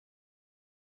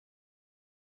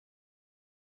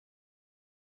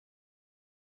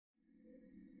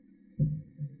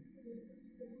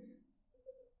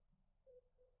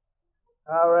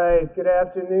All right, good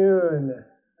afternoon.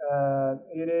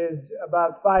 It is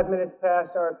about 5 minutes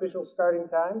past our official starting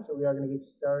time, so we are going to get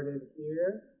started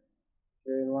here. If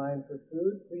you're in line for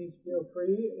food, please feel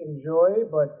free, enjoy,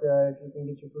 but if you can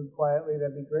get your food quietly,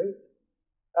 that'd be great.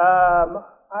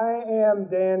 I am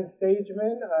Dan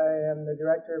Stageman. I am the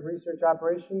Director of Research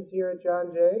Operations here at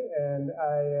John Jay, and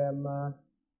I am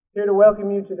here to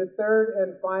welcome you to the third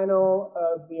and final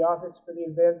of the Office for the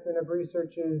Advancement of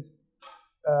Research's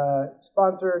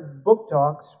sponsored book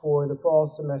talks for the fall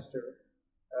semester.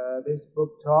 This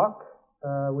book talk,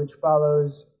 which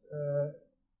follows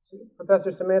Professor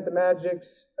Samantha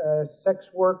Magic's Sex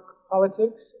Work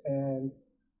Politics and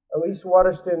Elise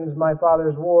Waterston's My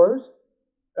Father's Wars,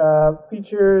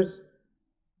 features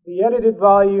the edited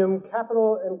volume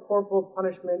Capital and Corporal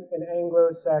Punishment in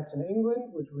Anglo-Saxon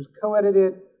England, which was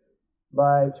co-edited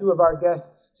by two of our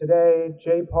guests today,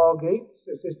 J. Paul Gates,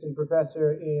 Assistant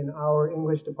Professor in our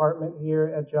English department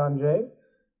here at John Jay,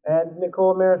 and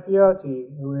Nicole Marafioti,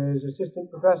 who is Assistant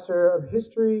Professor of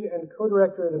History and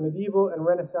Co-Director of the Medieval and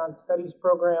Renaissance Studies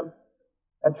Program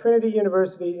at Trinity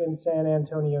University in San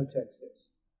Antonio,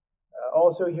 Texas.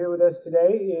 Also here with us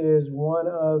today is one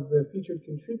of the featured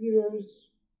contributors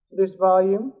to this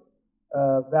volume,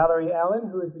 Valerie Allen,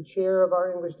 who is the chair of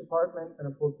our English department and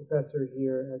a full professor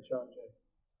here at John Jay.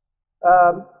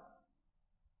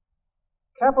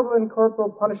 Capital and Corporal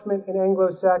Punishment in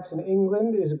Anglo-Saxon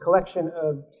England is a collection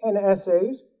of 10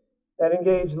 essays that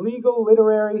engage legal,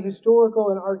 literary, historical,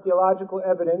 and archaeological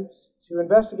evidence to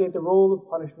investigate the role of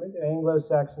punishment in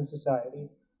Anglo-Saxon society.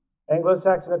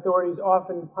 Anglo-Saxon authorities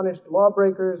often punished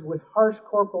lawbreakers with harsh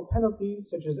corporal penalties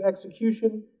such as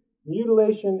execution,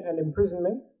 mutilation, and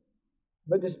imprisonment.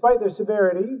 But despite their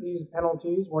severity, these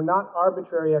penalties were not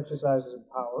arbitrary exercises of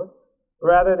power.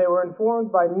 Rather, they were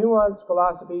informed by nuanced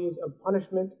philosophies of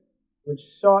punishment, which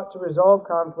sought to resolve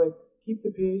conflict, keep the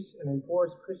peace, and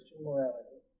enforce Christian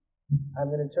morality. I'm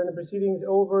going to turn the proceedings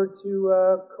over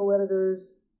to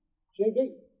co-editors Jay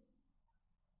Gates.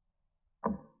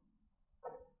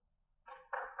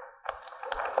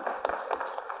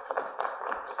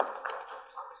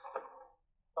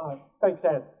 Thanks,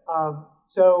 Dan.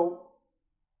 So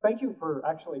thank you for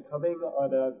actually coming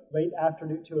on a late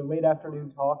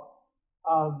afternoon talk.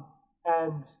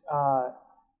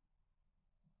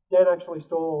 Dan actually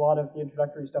stole a lot of the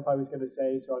introductory stuff I was going to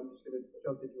say, so I'm just going to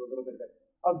jump into a little bit of it.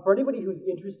 For anybody who's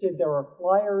interested, there are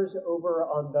flyers over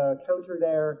on the counter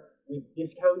there with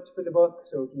discounts for the book,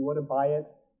 so if you want to buy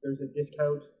it, there's a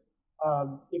discount.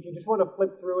 If you just want to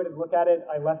flip through it and look at it,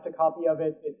 I left a copy of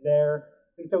it. It's there.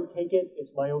 Please don't take it.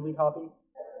 It's my only copy.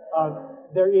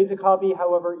 There is a copy,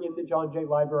 however, in the John Jay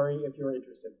Library if you're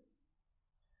interested.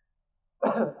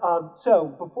 So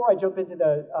before I jump into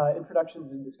the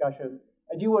introductions and discussion,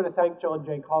 I do want to thank John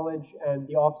Jay College and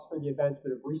the Office for the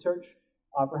Advancement of Research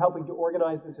for helping to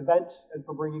organize this event and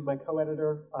for bringing my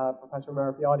co-editor, Professor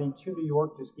Marafioti, to New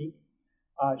York to speak.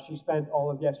 She spent all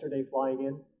of yesterday flying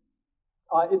in.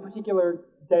 In particular,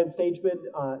 Dan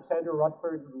Stageman, Sandra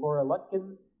Rutherford, and Laura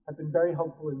Lutkin have been very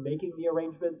helpful in making the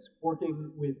arrangements,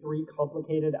 working with 3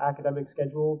 complicated academic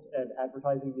schedules and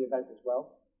advertising the event as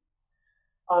well.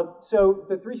 So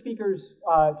the 3 speakers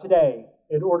today,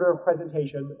 in order of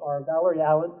presentation, are Valerie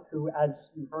Allen, who, as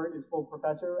you've heard, is full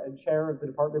professor and chair of the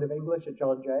Department of English at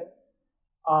John Jay.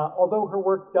 Although her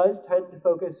work does tend to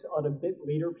focus on a bit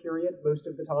later period most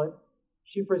of the time,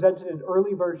 she presented an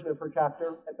early version of her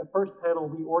chapter at the first panel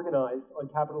we organized on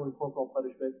capital and corporal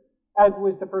punishment, and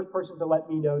was the first person to let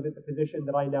me know that the position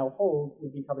that I now hold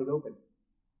would be coming open.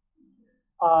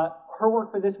 Her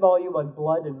work for this volume on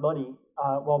blood and money,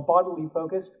 while bodily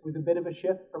focused, was a bit of a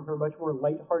shift from her much more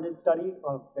lighthearted study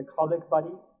of the comic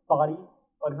body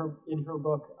in her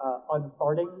book on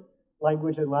farting,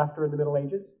 Language and Laughter in the Middle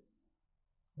Ages.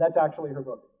 That's actually her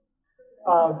book.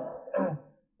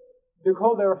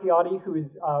 Nicole Marafioti, who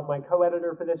is my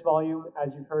co-editor for this volume,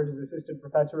 as you've heard, is assistant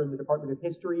professor in the Department of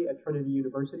History at Trinity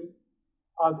University.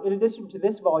 In addition to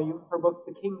this volume, her book,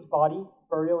 The King's Body,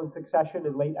 Burial and Succession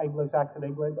in Late Anglo-Saxon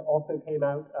England, also came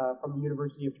out from the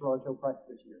University of Toronto Press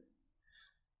this year.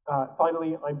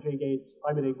 Finally, I'm Jay Gates.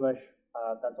 I'm in English.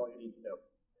 That's all you need to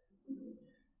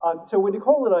know. So when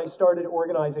Nicole and I started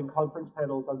organizing conference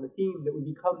panels on the theme that would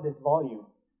become this volume,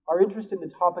 our interest in the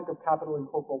topic of capital and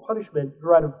corporal punishment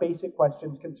grew out of basic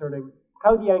questions concerning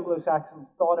how the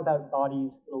Anglo-Saxons thought about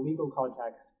bodies in a legal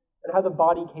context, and how the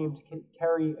body came to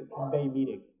carry and convey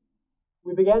meaning.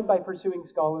 We began by pursuing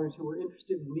scholars who were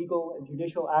interested in legal and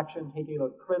judicial action taking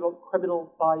on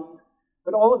criminal bodies,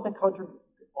 but all of the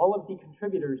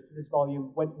contributors to this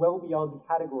volume went well beyond the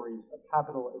categories of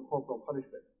capital and corporal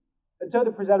punishment. And so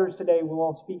the presenters today will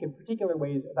all speak in particular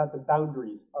ways about the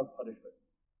boundaries of punishment.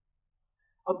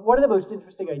 One of the most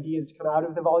interesting ideas to come out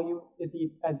of the volume is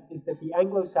that the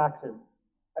Anglo-Saxons,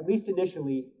 at least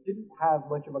initially, didn't have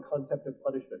much of a concept of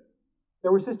punishment.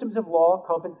 There were systems of law,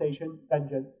 compensation,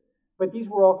 vengeance, but these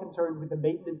were all concerned with the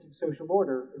maintenance of social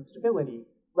order and stability,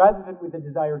 rather than with the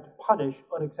desire to punish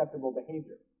unacceptable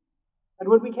behavior. And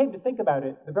when we came to think about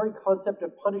it, the very concept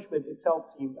of punishment itself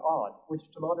seemed odd, which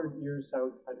to modern ears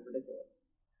sounds kind of ridiculous.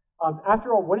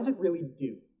 After all, what does it really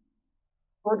do?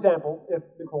 For example, if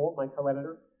Nicole, my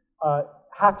co-editor,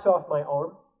 hacks off my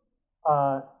arm,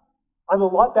 I'm a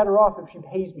lot better off if she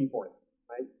pays me for it,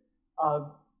 right?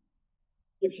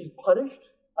 If she's punished,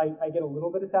 I get a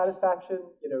little bit of satisfaction.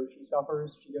 You know, she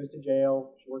suffers, she goes to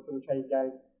jail, she works in a chain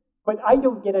gang, but I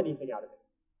don't get anything out of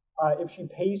it. If she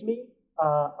pays me,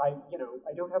 I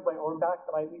don't have my arm back,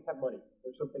 but I at least have money.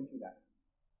 There's something to that.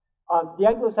 The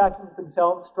Anglo-Saxons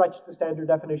themselves stretched the standard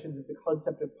definitions of the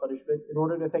concept of punishment in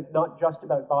order to think not just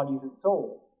about bodies and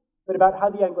souls, but about how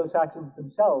the Anglo-Saxons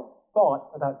themselves thought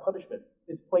about punishment,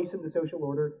 its place in the social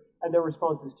order, and their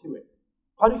responses to it.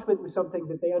 Punishment was something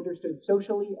that they understood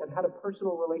socially and had a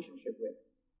personal relationship with.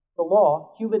 The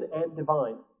law, human and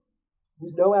divine,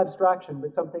 was no abstraction,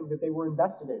 but something that they were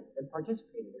invested in and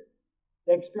participated in.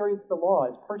 They experienced the law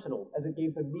as personal, as it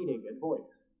gave them meaning and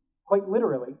voice. Quite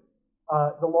literally,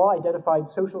 the law identified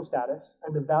social status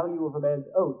and the value of a man's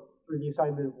oath through the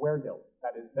assignment of weregild,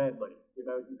 that is, man money, the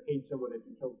amount you paid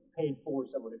for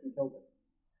someone if you killed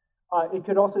him. It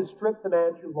could also strip the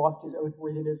man who lost his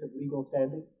oath-worthiness of legal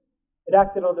standing. It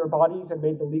acted on their bodies and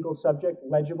made the legal subject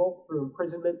legible through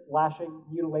imprisonment, lashing,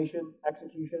 mutilation,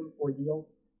 execution, ordeal.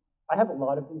 I have a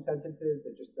lot of these sentences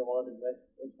that just go on in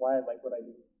lists. That's why I like what I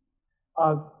do.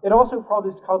 It also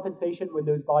promised compensation when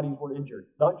those bodies were injured,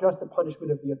 not just the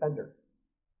punishment of the offender.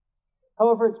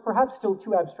 However, it's perhaps still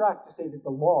too abstract to say that the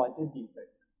law did these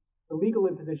things. The legal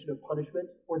imposition of punishment,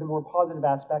 or the more positive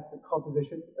aspects of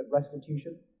composition and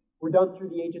restitution, were done through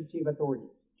the agency of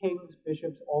authorities, kings,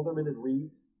 bishops, aldermen, and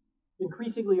reeves.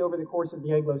 Increasingly over the course of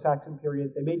the Anglo-Saxon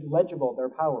period, they made legible their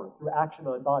power through action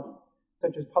on bodies,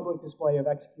 such as public display of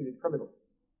executed criminals.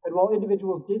 And while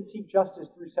individuals did seek justice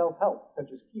through self-help,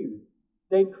 such as feud,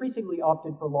 they increasingly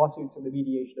opted for lawsuits and the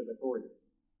mediation of authorities.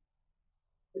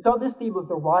 It's on this theme of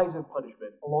the rise of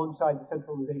punishment, alongside the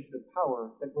centralization of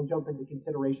power, that we'll jump into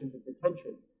considerations of the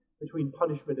tension between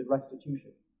punishment and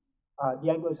restitution, the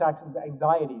Anglo-Saxons'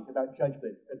 anxieties about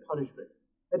judgment and punishment,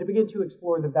 and to begin to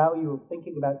explore the value of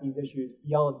thinking about these issues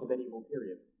beyond the medieval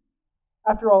period.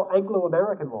 After all,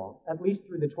 Anglo-American law, at least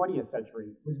through the 20th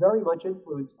century, was very much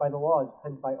influenced by the laws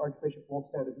penned by Archbishop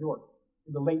Wulfstan of York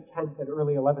in the late 10th and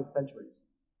early 11th centuries.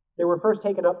 They were first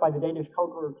taken up by the Danish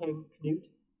conqueror king Knut,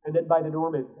 and then by the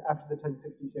Normans after the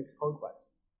 1066 conquest.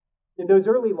 In those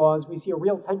early laws, we see a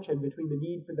real tension between the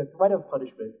need for the threat of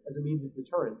punishment as a means of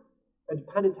deterrence and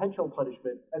penitential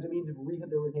punishment as a means of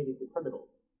rehabilitating the criminal,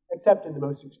 except in the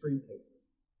most extreme cases.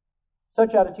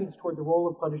 Such attitudes toward the role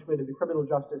of punishment in the criminal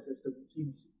justice system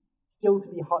seems still to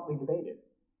be hotly debated.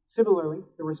 Similarly,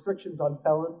 the restrictions on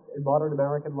felons in modern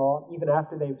American law, even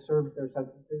after they've served their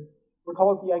sentences,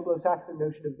 recalls the Anglo-Saxon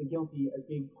notion of the guilty as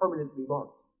being permanently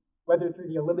marked, whether through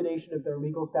the elimination of their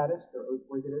legal status, their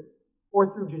oath-worthiness,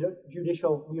 or through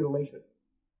judicial mutilation.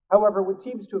 However, what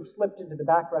seems to have slipped into the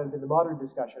background in the modern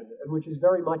discussion, and which is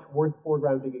very much worth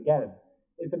foregrounding again,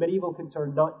 is the medieval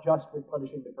concern not just with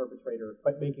punishing the perpetrator,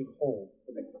 but making whole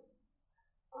the victim.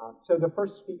 So the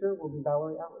first speaker will be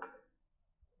Valerie Allen.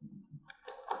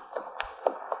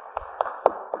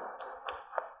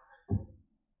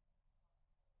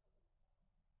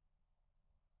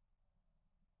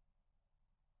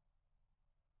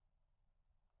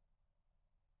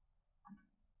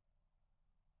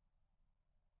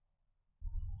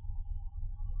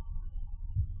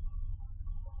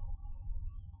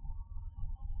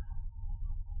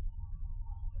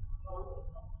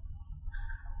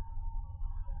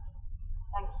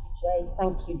 Jay,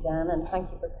 thank you, Dan, and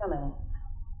thank you for coming.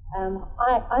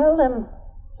 I'll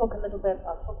talk a little bit,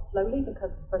 I'll talk slowly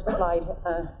because the first slide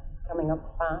is coming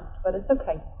up fast, but it's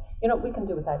okay. You know, we can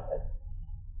do without this.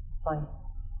 It's fine.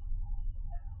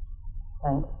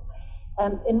 Thanks.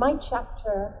 In my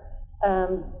chapter,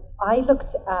 I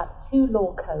looked at two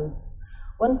law codes,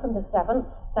 one from the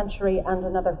 7th century and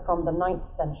another from the 9th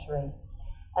century.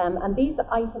 And these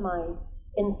itemize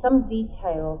in some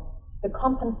details the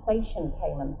compensation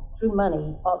payments through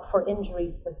money for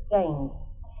injuries sustained.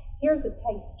 Here's a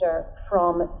taster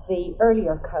from the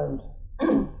earlier code.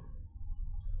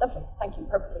 Lovely, thank you,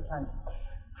 perfectly timed.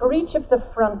 For each of the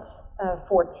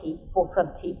four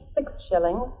front teeth, 6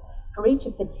 shillings, for each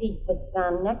of the teeth that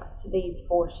stand next to these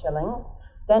 4 shillings,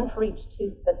 then for each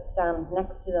tooth that stands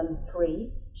next to them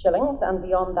 3 shillings, and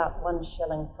beyond that 1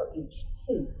 shilling for each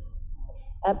tooth.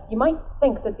 You might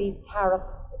think that these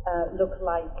tariffs look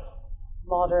like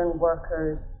modern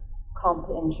workers' comp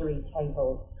injury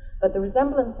tables, but the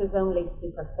resemblance is only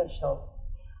superficial.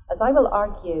 As I will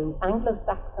argue,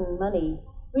 Anglo-Saxon money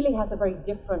really has a very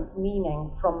different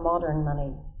meaning from modern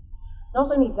money. Not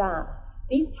only that,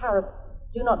 these tariffs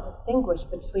do not distinguish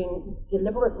between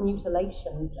deliberate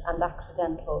mutilations and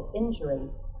accidental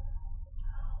injuries.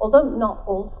 Although not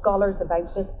all scholars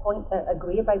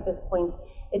agree about this point,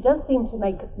 it does seem to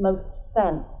make most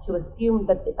sense to assume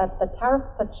that the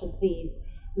tariffs such as these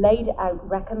laid out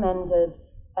recommended,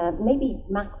 maybe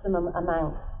maximum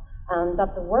amounts, and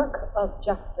that the work of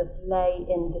justice lay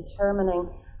in determining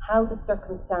how the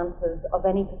circumstances of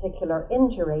any particular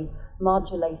injury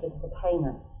modulated the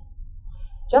payment.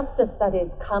 Justice, that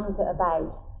is, comes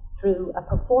about through a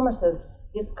performative,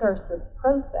 discursive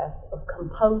process of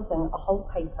composing a whole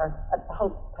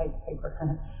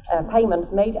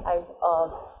payment made out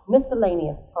of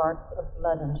miscellaneous parts of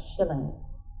blood and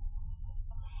shillings.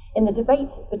 In the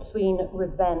debate between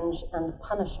revenge and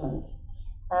punishment,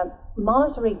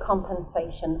 monetary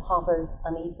compensation hovers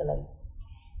uneasily.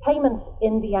 Payment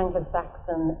in the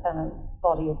Anglo-Saxon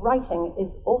body of writing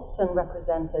is often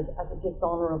represented as a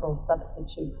dishonourable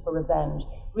substitute for revenge.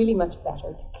 Really much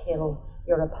better to kill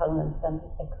your opponent than to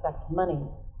accept money.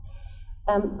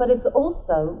 But it's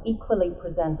also equally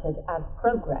presented as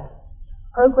progress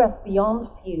beyond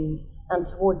feud and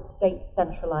towards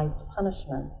state-centralised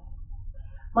punishment.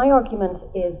 My argument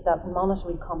is that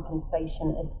monetary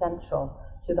compensation is central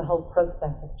to the whole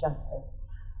process of justice,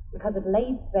 because it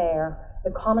lays bare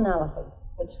the commonality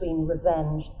between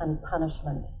revenge and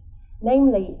punishment,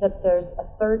 namely that there's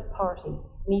a third party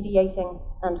mediating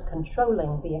and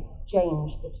controlling the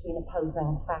exchange between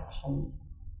opposing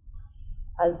factions.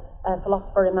 As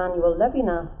philosopher Emmanuel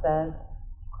Levinas says,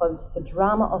 quote, "The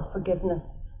drama of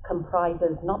forgiveness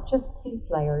comprises not just 2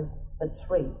 players, but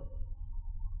 3.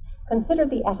 Consider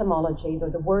the etymology or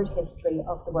the word history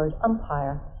of the word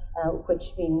umpire,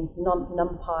 which means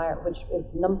numpire, which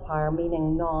is numpire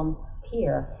meaning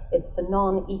non-peer. It's the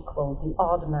non-equal, the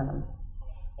odd man.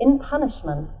 In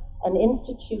punishment, an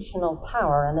institutional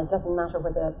power, and it doesn't matter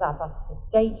whether that's the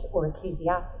state or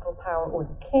ecclesiastical power or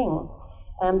the king,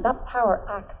 that power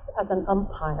acts as an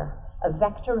umpire, a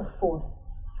vector of force,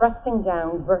 thrusting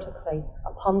down vertically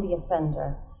upon the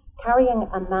offender, carrying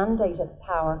a mandate of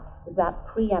power that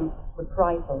preempts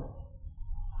reprisal.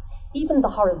 Even the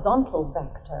horizontal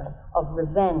vector of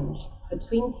revenge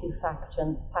between 2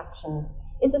 factions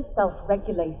is itself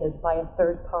regulated by a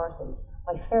third party,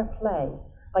 by fair play,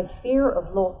 by fear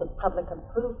of loss of public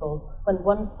approval when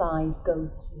one side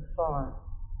goes too far.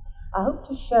 I hope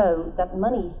to show that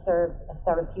money serves a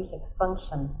therapeutic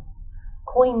function.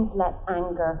 Coins let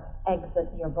anger exit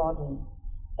your body.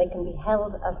 They can be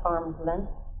held at arm's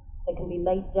length, they can be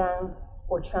laid down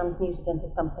or transmuted into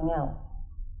something else.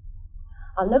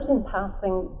 I'll note in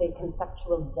passing the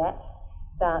conceptual debt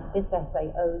that this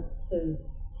essay owes to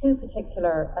 2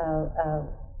 particular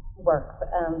works.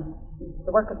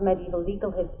 The work of medieval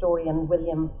legal historian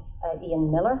William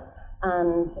Ian Miller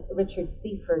and Richard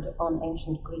Seaford on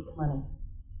ancient Greek money.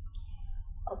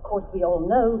 Of course, we all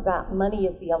know that money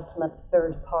is the ultimate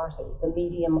third party, the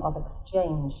medium of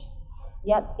exchange.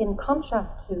 Yet, in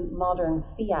contrast to modern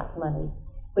fiat money,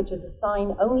 which is a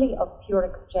sign only of pure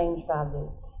exchange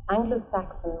value,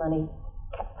 Anglo-Saxon money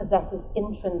possesses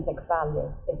intrinsic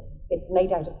value. It's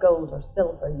made out of gold or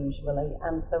silver usually,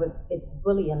 and so it's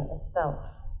bullion itself.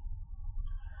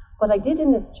 What I did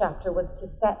in this chapter was to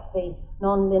set the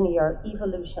non-linear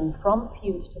evolution from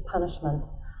feud to punishment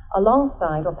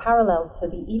alongside or parallel to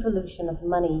the evolution of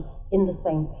money in the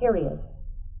same period.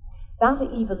 That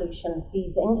evolution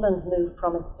sees England move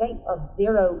from a state of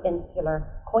zero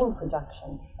insular coin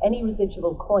production, any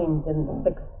residual coins in the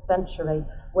 6th century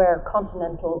were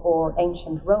continental or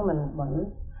ancient Roman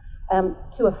ones,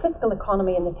 to a fiscal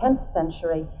economy in the 10th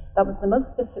century that was the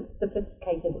most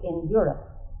sophisticated in Europe.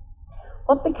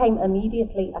 What became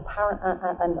immediately apparent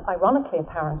and ironically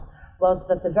apparent was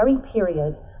that the very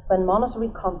period when monetary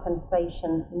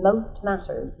compensation most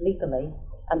matters legally,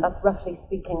 and that's roughly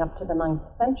speaking up to the 9th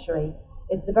century,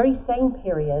 is the very same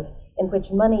period in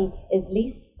which money is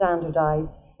least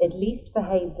standardized, it least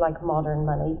behaves like modern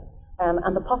money,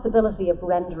 and the possibility of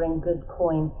rendering good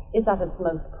coin is at its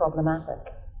most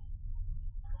problematic.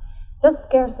 Does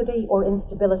scarcity or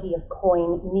instability of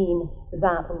coin mean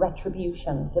that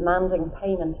retribution, demanding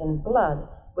payment in blood,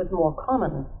 was more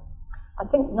common? I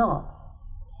think not.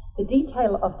 The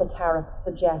detail of the tariff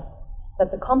suggests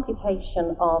that the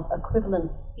computation of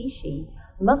equivalent specie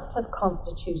must have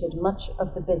constituted much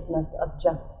of the business of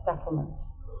just settlement.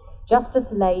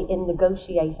 Justice lay in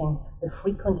negotiating the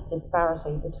frequent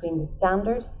disparity between the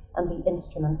standard and the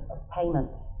instrument of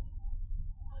payment.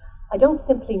 I don't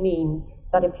simply mean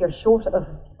that if you're short of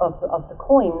the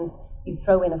coins, you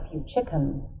throw in a few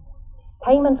chickens.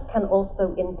 Payment can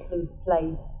also include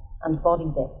slaves and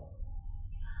body bits.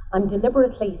 I'm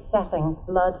deliberately setting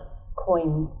blood,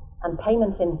 coins, and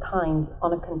payment in kind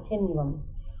on a continuum.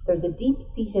 There's a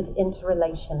deep-seated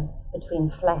interrelation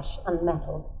between flesh and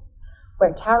metal,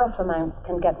 where tariff amounts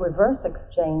can get reverse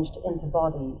exchanged into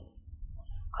bodies.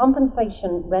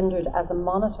 Compensation rendered as a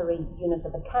monetary unit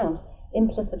of account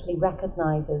implicitly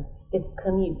recognizes this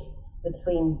commute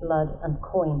between blood and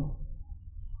coin.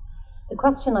 The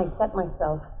question I set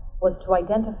myself was to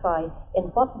identify in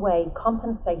what way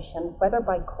compensation, whether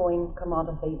by coin,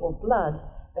 commodity, or blood,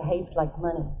 behaved like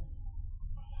money.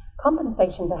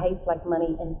 Compensation behaves like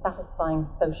money in satisfying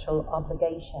social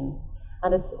obligation.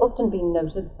 And it's often been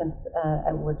noted, since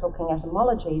we're talking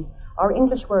etymologies, our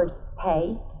English word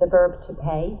pay, the verb to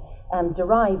pay,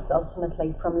 derives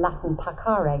ultimately from Latin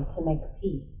pacare, to make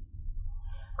peace.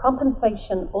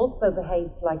 Compensation also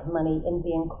behaves like money in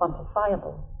being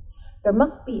quantifiable. There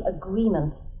must be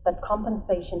agreement that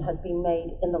compensation has been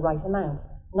made in the right amount,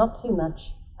 not too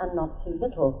much and not too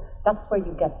little. That's where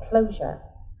you get closure.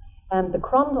 The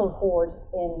Crondall hoard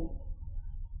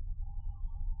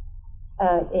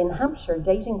in Hampshire,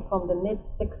 dating from the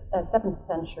mid-7th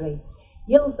century,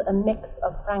 yields a mix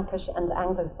of Frankish and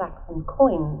Anglo-Saxon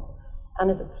coins, and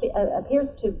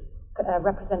appears to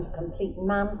represent a complete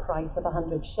man price of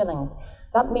 100 shillings.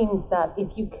 That means that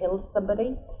if you killed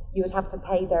somebody, you would have to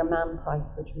pay their man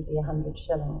price, which would be 100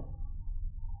 shillings.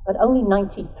 But only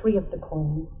 93 of the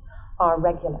coins are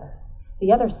regular.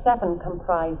 The other 7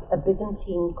 comprise a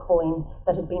Byzantine coin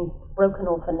that had been broken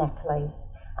off a necklace,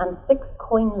 and 6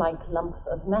 coin-like lumps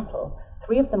of metal,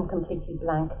 3 of them completely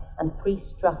blank, and 3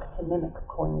 struck to mimic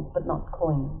coins, but not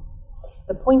coins.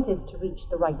 The point is to reach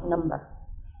the right number.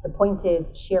 The point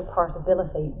is sheer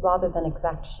partability rather than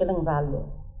exact shilling value.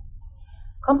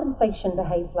 Compensation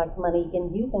behaves like money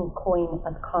in using coin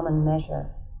as common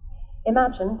measure.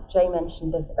 Imagine, Jay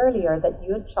mentioned this earlier, that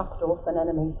you had chopped off an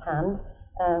enemy's hand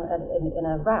in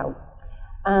a row,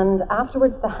 and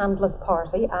afterwards the handless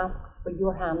party asks for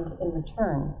your hand in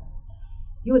return.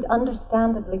 You would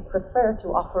understandably prefer to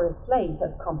offer a slave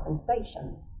as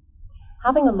compensation.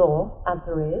 Having a law, as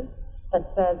there is, that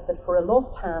says that for a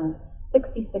lost hand,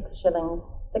 66 shillings,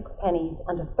 6 pennies,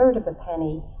 and a third of a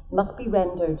penny must be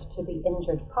rendered to the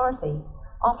injured party,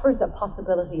 offers a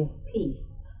possibility of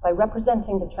peace by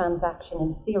representing the transaction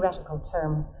in theoretical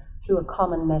terms through a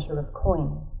common measure of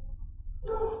coin.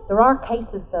 There are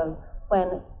cases, though,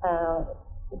 when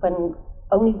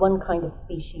only one kind of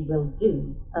specie will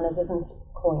do, and it isn't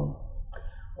coin.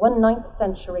 One 9th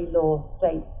century law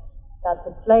states that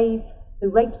the slave who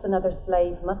rapes another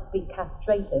slave must be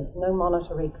castrated, no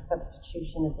monetary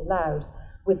substitution is allowed.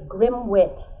 With grim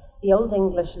wit, the Old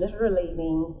English literally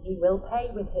means he will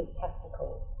pay with his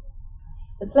testicles.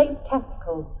 The slave's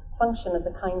testicles function as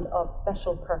a kind of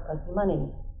special purpose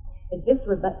money. Is this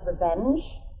revenge,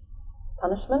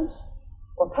 punishment,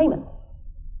 or payment?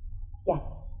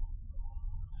 Yes.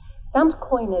 Stamped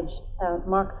coinage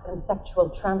marks a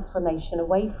conceptual transformation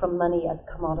away from money as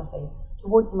commodity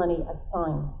towards money as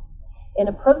sign. In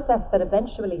a process that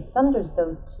eventually sunders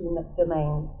those two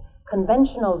domains,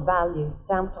 conventional value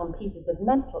stamped on pieces of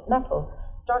metal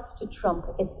starts to trump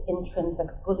its intrinsic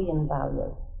bullion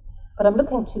value. But I'm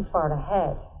looking too far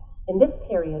ahead. In this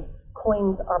period,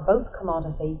 coins are both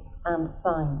commodity and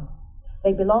sign.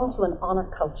 They belong to an honor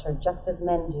culture just as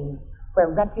men do, where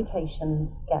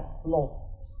reputations get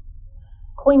lost.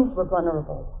 Coins were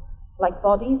vulnerable. Like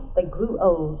bodies, they grew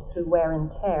old through wear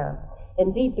and tear.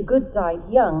 Indeed, the good died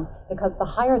young because the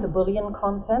higher the bullion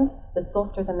content, the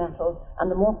softer the metal,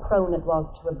 and the more prone it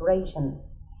was to abrasion.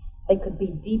 They could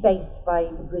be debased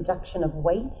by reduction of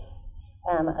weight,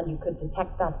 and you could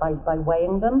detect that by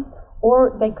weighing them,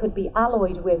 or they could be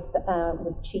alloyed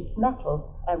with cheap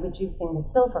metal, reducing the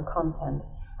silver content.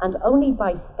 And only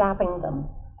by scabbing them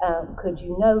could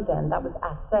you know then, that was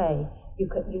assay,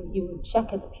 you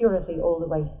check its purity all the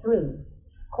way through.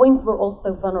 Coins were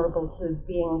also vulnerable to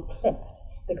being clipped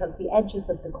because the edges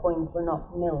of the coins were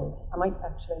not milled. I might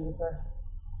actually reverse.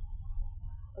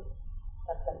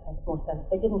 That makes more sense.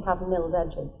 They didn't have milled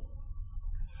edges.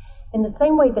 In the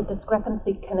same way that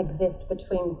discrepancy can exist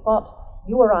between what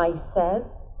you or I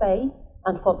say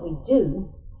and what we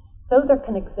do, so there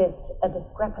can exist a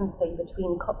discrepancy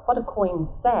between what a coin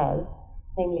says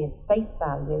namely its face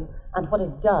value, and what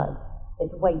it does,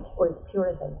 its weight or its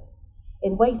purity.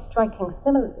 In ways strikingly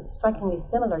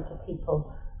similar to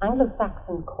people,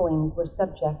 Anglo-Saxon coins were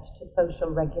subject to social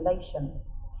regulation.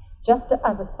 Just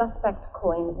as a suspect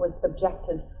coin was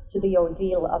subjected to the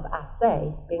ordeal of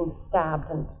assay, being stabbed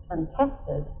and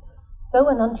tested, so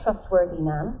an untrustworthy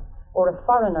man or a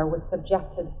foreigner was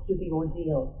subjected to the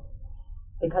ordeal,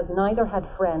 because neither had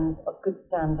friends of good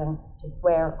standing to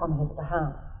swear on his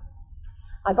behalf.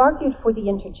 I've argued for the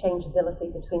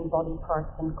interchangeability between body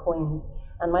parts and coins,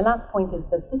 and my last point is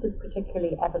that this is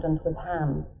particularly evident with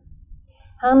hands.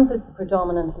 Hands is the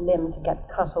predominant limb to get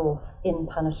cut off in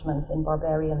punishment in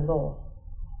barbarian law.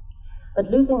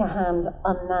 But losing a hand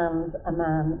unmans a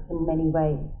man in many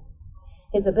ways.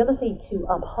 His ability to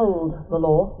uphold the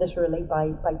law, literally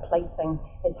by placing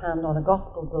his hand on a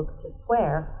gospel book to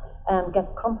swear,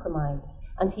 gets compromised,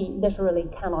 and he literally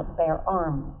cannot bear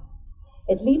arms.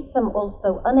 It leaves him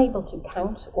also unable to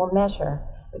count or measure,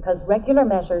 because regular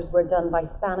measures were done by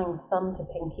spanning thumb to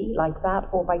pinky like that,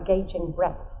 or by gauging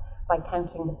breadth by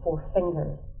counting the 4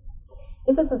 fingers.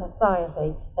 This is a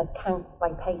society that counts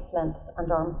by pace lengths and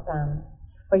arm spans,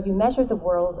 where you measure the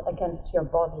world against your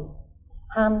body.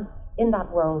 Hands in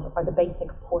that world are the basic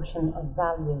portion of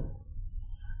value.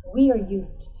 We are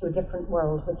used to a different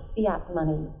world with fiat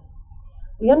money.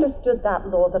 We understood that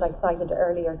law that I cited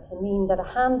earlier to mean that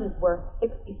a hand is worth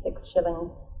 66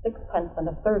 shillings, 6 pence and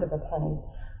a third of a penny,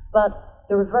 but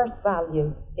the reverse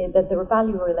value, that the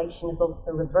value relation is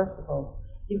also reversible.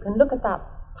 You can look at that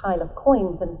pile of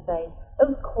coins and say,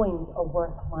 those coins are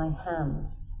worth my hand.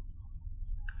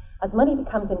 As money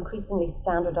becomes increasingly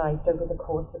standardized over the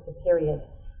course of the period,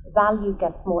 value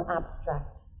gets more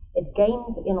abstract. It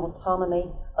gains in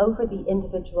autonomy over the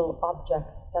individual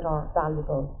objects that are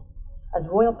valuable. As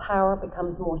royal power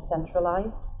becomes more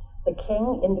centralized, the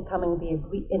king, in defending the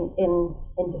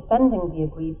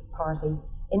aggrieved party,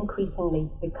 increasingly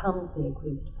becomes the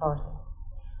aggrieved party.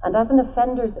 And as an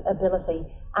offender's ability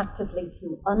actively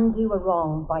to undo a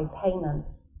wrong by payment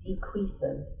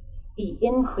decreases, he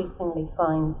increasingly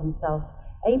finds himself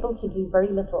able to do very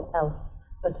little else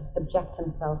but to subject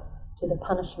himself to the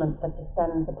punishment that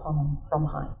descends upon him from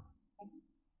high.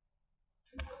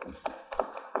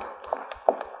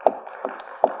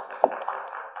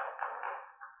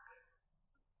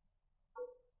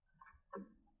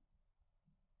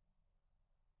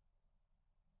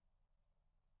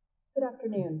 Good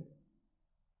afternoon.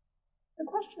 The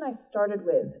question I started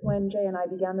with when Jay and I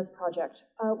began this project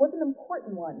was an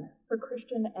important one for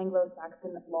Christian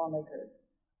Anglo-Saxon lawmakers.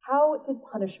 How did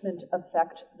punishment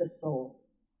affect the soul?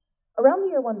 Around the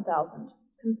year 1000,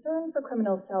 concern for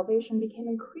criminal salvation became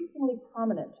increasingly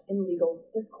prominent in legal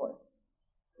discourse.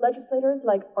 Legislators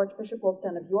like Archbishop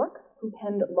Wulfstan of York, who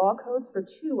penned law codes for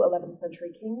 2 11th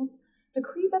century kings,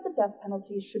 decreed that the death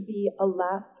penalty should be a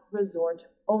last resort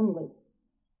only.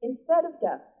 Instead of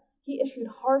death, he issued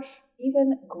harsh,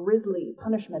 even grisly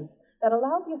punishments that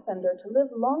allowed the offender to live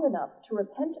long enough to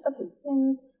repent of his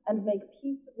sins and make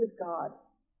peace with God.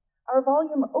 Our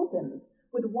volume opens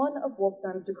with one of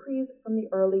Wulfstan's decrees from the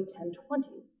early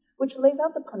 1020s, which lays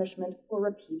out the punishment for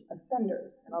repeat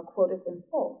offenders, and I'll quote it in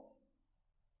full.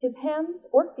 His hands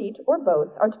or feet or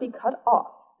both are to be cut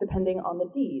off, depending on the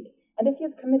deed, and if he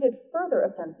has committed further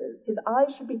offenses, his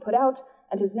eyes should be put out,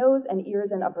 and his nose and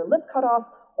ears and upper lip cut off,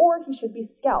 or he should be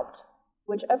scalped,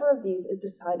 whichever of these is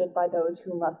decided by those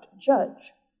who must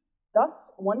judge.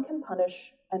 Thus, one can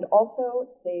punish and also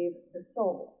save the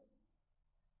soul.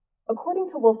 According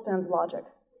to Wulfstan's logic,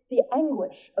 the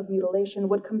anguish of mutilation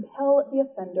would compel the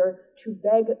offender to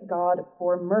beg God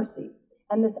for mercy,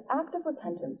 and this act of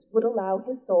repentance would allow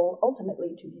his soul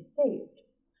ultimately to be saved.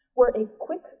 Where a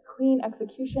quick, clean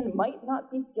execution might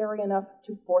not be scary enough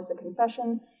to force a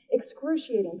confession,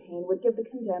 excruciating pain would give the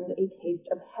condemned a taste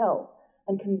of hell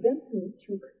and convince him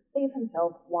to save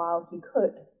himself while he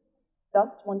could.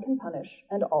 Thus, one can punish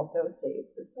and also save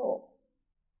the soul.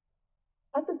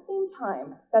 At the same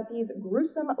time that these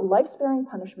gruesome, life-sparing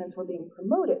punishments were being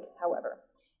promoted, however,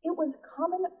 it was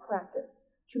common practice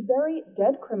to bury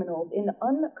dead criminals in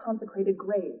unconsecrated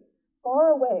graves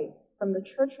far away from the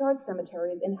churchyard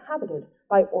cemeteries inhabited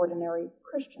by ordinary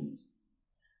Christians.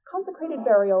 Consecrated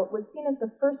burial was seen as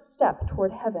the first step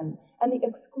toward heaven, and the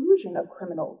exclusion of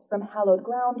criminals from hallowed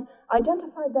ground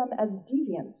identified them as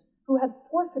deviants who had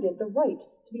forfeited the right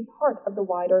to be part of the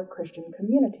wider Christian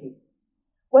community.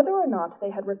 Whether or not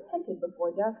they had repented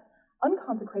before death,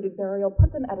 unconsecrated burial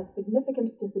put them at a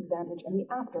significant disadvantage in the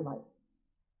afterlife.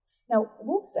 Now,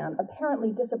 Wulfstan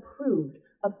apparently disapproved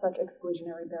of such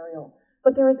exclusionary burial,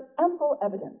 but there is ample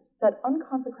evidence that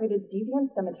unconsecrated deviant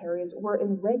cemeteries were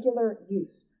in regular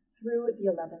use through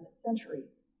the 11th century.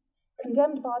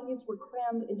 Condemned bodies were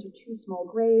crammed into 2 small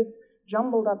graves,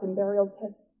 jumbled up in burial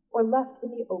pits, or left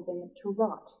in the open to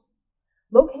rot.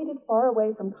 Located far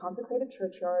away from consecrated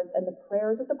churchyards and the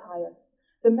prayers of the pious,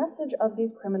 the message of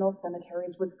these criminal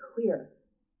cemeteries was clear.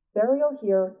 Burial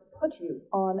here put you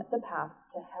on the path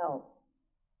to hell.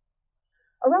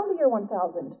 Around the year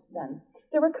 1000, then,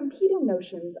 there were competing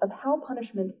notions of how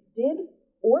punishment did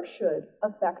or should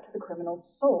affect the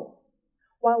criminal's soul.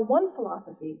 While one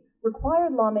philosophy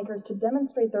required lawmakers to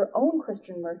demonstrate their own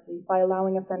Christian mercy by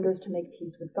allowing offenders to make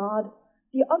peace with God,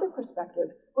 the other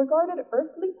perspective regarded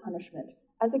earthly punishment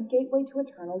as a gateway to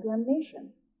eternal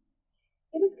damnation.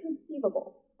 It is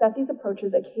conceivable that these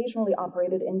approaches occasionally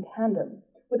operated in tandem,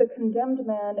 with a condemned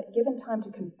man given time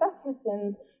to confess his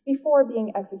sins before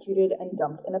being executed and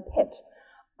dumped in a pit.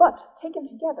 But taken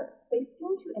together, they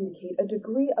seem to indicate a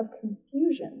degree of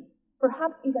confusion,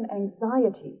 perhaps even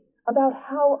anxiety, about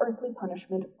how earthly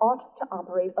punishment ought to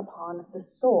operate upon the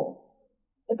soul.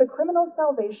 If a criminal's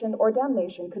salvation or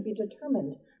damnation could be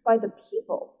determined by the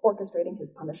people orchestrating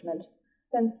his punishment,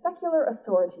 then secular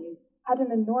authorities had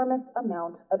an enormous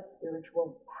amount of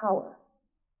spiritual power.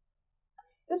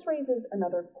 This raises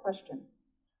another question.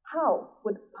 How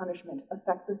would punishment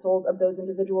affect the souls of those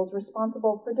individuals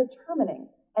responsible for determining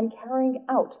and carrying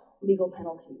out legal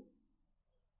penalties?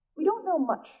 We don't know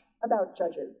much about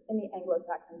judges in the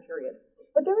Anglo-Saxon period,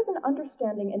 but there is an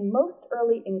understanding in most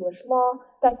early English law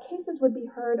that cases would be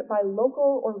heard by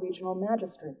local or regional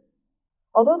magistrates.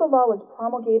 Although the law was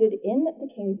promulgated in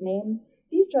the king's name,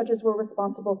 these judges were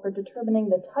responsible for determining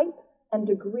the type and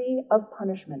degree of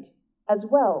punishment, as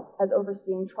well as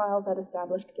overseeing trials that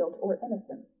established guilt or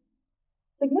innocence.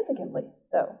 Significantly,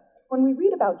 though, when we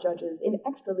read about judges in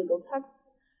extra-legal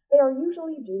texts, they are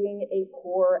usually doing a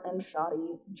poor and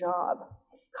shoddy job.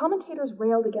 Commentators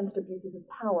railed against abuses of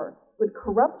power, with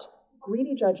corrupt,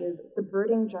 greedy judges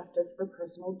subverting justice for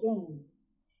personal gain.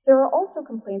 There are also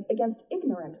complaints against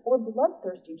ignorant or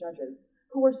bloodthirsty judges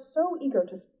who were so eager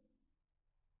to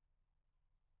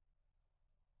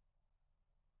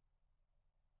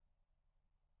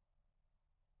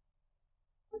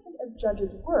as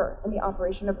judges were in the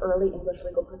operation of early English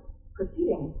legal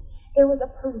proceedings, there was a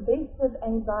pervasive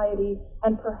anxiety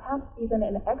and perhaps even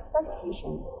an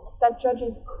expectation that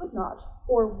judges could not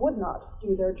or would not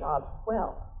do their jobs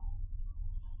well.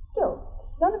 Still,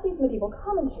 none of these medieval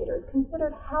commentators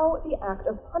considered how the act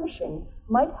of punishing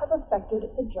might have affected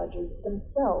the judges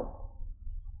themselves.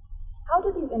 How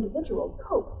did these individuals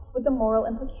cope with the moral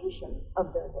implications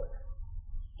of their work?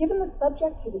 Given the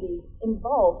subjectivity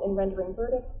involved in rendering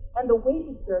verdicts and the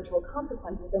weighty spiritual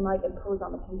consequences they might impose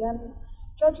on the condemned,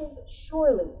 judges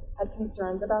surely had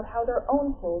concerns about how their own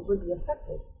souls would be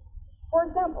affected. For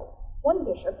example, one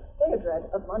bishop, Theodred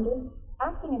of London,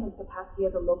 acting in his capacity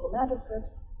as a local magistrate,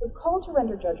 was called to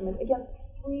render judgment against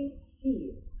 3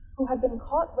 thieves who had been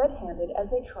caught red-handed as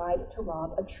they tried to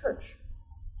rob a church.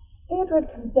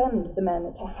 Theodred condemned the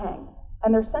men to hang,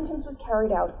 and their sentence was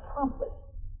carried out promptly.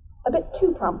 A bit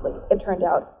too promptly, it turned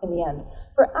out, in the end,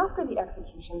 for after the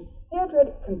execution,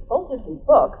 Theodred consulted his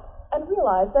books and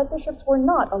realized that bishops were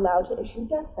not allowed to issue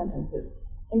death sentences.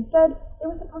 Instead, they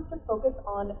were supposed to focus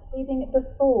on saving the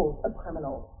souls of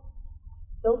criminals.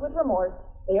 Filled with remorse,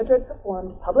 Theodred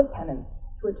performed public penance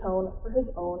to atone for his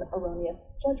own erroneous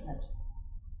judgment.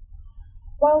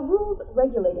 While rules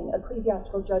regulating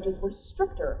ecclesiastical judges were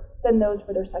stricter than those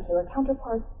for their secular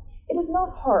counterparts, it is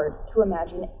not hard to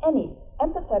imagine any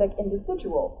empathetic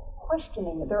individual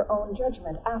questioning their own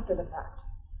judgment after the fact,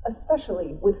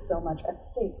 especially with so much at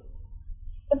stake.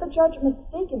 If a judge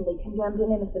mistakenly condemned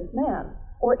an innocent man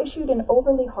or issued an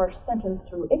overly harsh sentence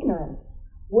through ignorance,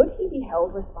 would he be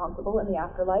held responsible in the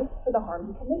afterlife for the harm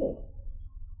he committed?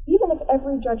 Even if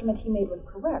every judgment he made was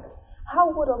correct,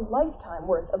 how would a lifetime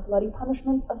worth of bloody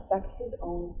punishments affect his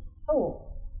own soul?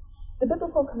 The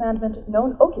biblical commandment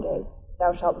non occides,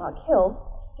 thou shalt not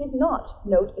kill, did not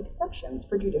note exceptions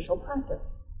for judicial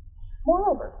practice.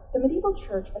 Moreover, the medieval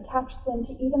church attached sin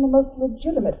to even the most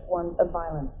legitimate forms of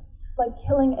violence, like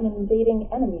killing and invading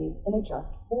enemies in a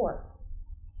just war.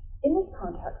 In this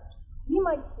context, we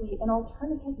might see an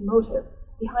alternative motive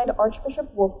behind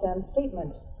Archbishop Wulfstan's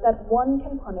statement that one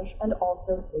can punish and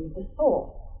also save the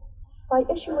soul. By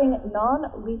issuing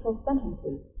non-lethal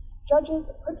sentences, judges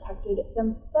protected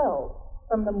themselves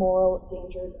from the moral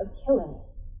dangers of killing.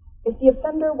 If the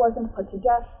offender wasn't put to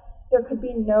death, there could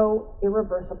be no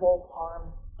irreversible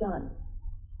harm done.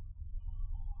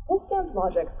 Wulfstan's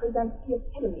logic presents the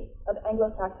epitome of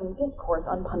Anglo-Saxon discourse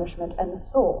on punishment and the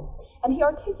soul, and he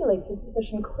articulates his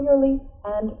position clearly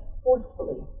and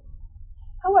forcefully.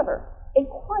 However, a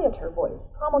quieter voice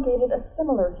promulgated a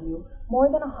similar view more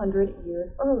than 100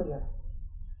 years earlier.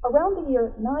 Around the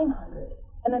year 900,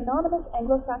 an anonymous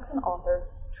Anglo-Saxon author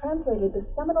translated the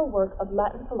seminal work of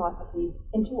Latin philosophy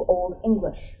into Old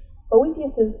English,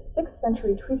 Boethius's 6th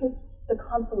century treatise, The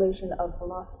Consolation of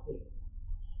Philosophy.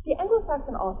 The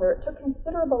Anglo-Saxon author took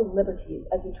considerable liberties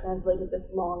as he translated this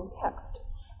long text,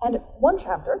 and one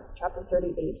chapter, chapter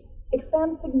 38,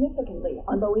 expands significantly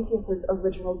on Boethius's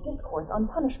original discourse on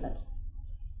punishment.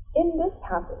 In this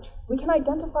passage, we can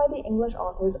identify the English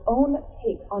author's own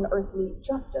take on earthly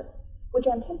justice, which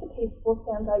anticipates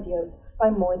Wulfstan's ideas by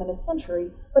more than a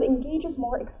century, but engages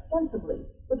more extensively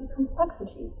with the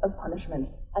complexities of punishment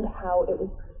and how it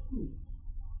was perceived.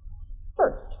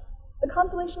 First, the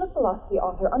Consolation of Philosophy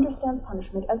author understands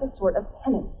punishment as a sort of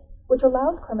penance, which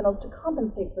allows criminals to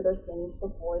compensate for their sins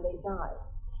before they die.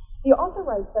 The author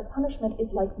writes that punishment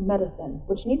is like medicine,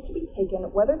 which needs to be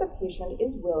taken whether the patient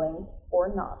is willing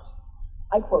or not.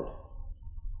 I quote,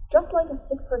 "Just like a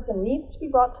sick person needs to be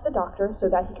brought to the doctor so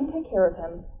that he can take care of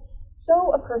him,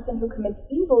 so a person who commits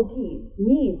evil deeds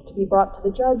needs to be brought to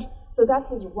the judge so that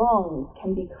his wrongs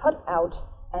can be cut out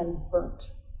and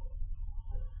burnt."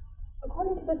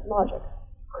 According to this logic,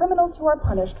 criminals who are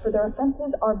punished for their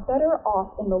offenses are better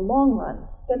off in the long run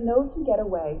than those who get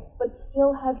away but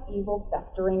still have evil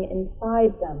festering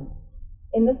inside them.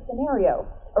 In this scenario,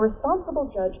 a responsible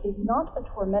judge is not a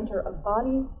tormentor of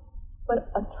bodies, but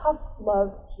a tough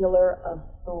love healer of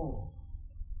souls.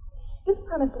 This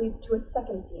premise leads to a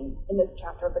second theme in this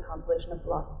chapter of The Consolation of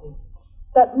Philosophy,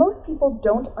 that most people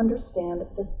don't understand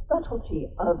the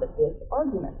subtlety of this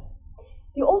argument.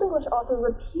 The Old English author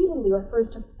repeatedly refers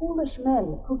to foolish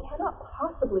men who cannot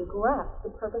possibly grasp the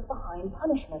purpose behind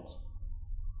punishment.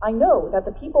 "I know that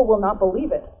the people will not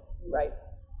believe it," he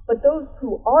writes, "but those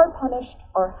who are punished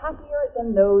are happier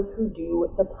than those who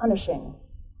do the punishing."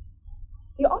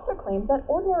 The author claims that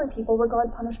ordinary people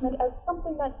regard punishment as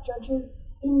something that judges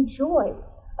enjoy,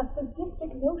 a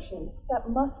sadistic notion that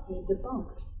must be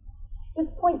debunked. This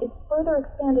point is further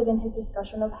expanded in his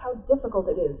discussion of how difficult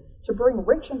it is to bring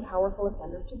rich and powerful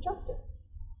offenders to justice.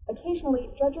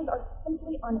 Occasionally, judges are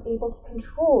simply unable to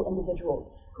control individuals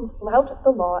who flout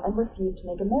the law and refuse to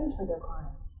make amends for their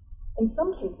crimes. In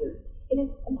some cases, it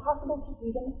is impossible to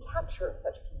even capture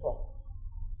such people.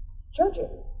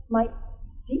 Judges might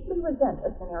deeply resent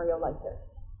a scenario like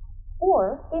this,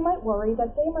 or they might worry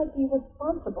that they might be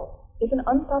responsible if an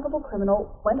unstoppable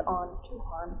criminal went on to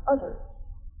harm others.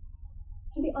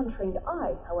 To the untrained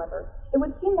eye, however, it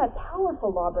would seem that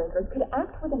powerful lawbreakers could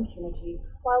act with impunity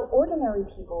while ordinary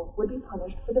people would be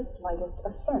punished for the slightest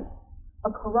offense, a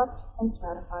corrupt and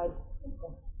stratified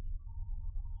system.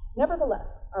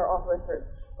 Nevertheless, our author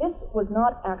asserts, this was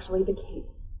not actually the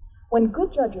case. When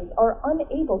good judges are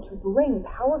unable to bring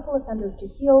powerful offenders to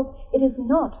heel, it is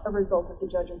not a result of the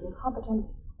judge's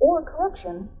incompetence or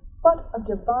corruption, but of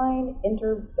divine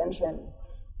intervention.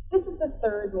 This is the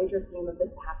third major theme of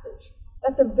this passage,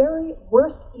 that the very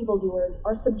worst evildoers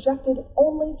are subjected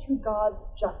only to God's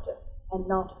justice and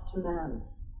not to man's.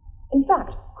 In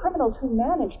fact, criminals who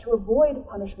manage to avoid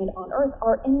punishment on earth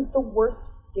are in the worst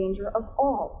danger of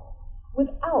all.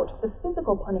 Without the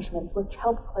physical punishments which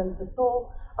help cleanse the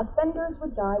soul, offenders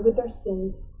would die with their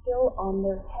sins still on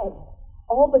their head,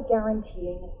 all but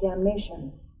guaranteeing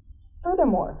damnation.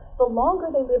 Furthermore, the longer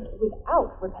they lived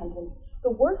without repentance, the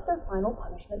worse their final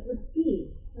punishment would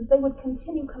be, since they would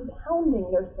continue compounding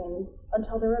their sins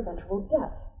until their eventual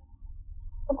death.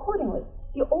 Accordingly,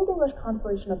 the Old English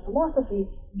Consolation of Philosophy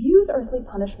views earthly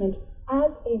punishment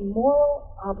as a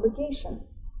moral obligation.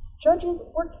 Judges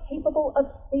were capable of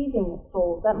saving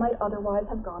souls that might otherwise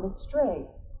have gone astray.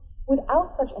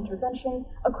 Without such intervention,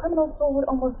 a criminal soul would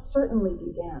almost certainly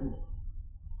be damned.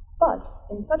 But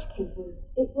in such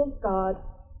cases, it was God,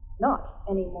 not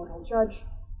any mortal judge,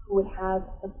 who would have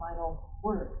the final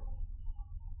word.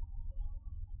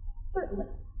 Certainly,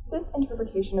 this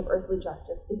interpretation of earthly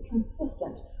justice is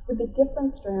consistent with the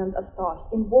different strands of thought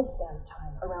in Wulfstan's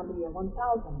time around the year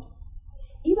 1000.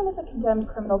 Even if a condemned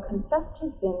criminal confessed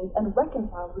his sins and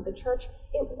reconciled with the church,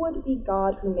 it would be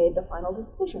God who made the final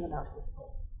decision about his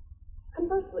soul.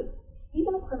 Conversely,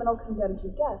 even a criminal condemned to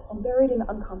death and buried in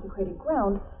unconsecrated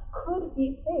ground could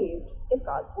be saved if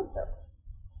God said so.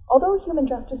 Although human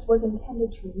justice was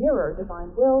intended to mirror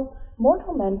divine will,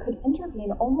 mortal men could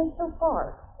intervene only so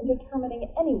far in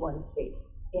determining anyone's fate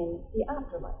in the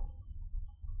afterlife.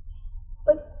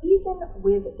 But even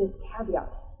with this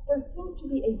caveat, there seems to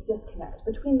be a disconnect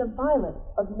between the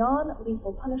violence of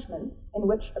non-lethal punishments, in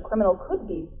which a criminal could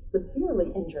be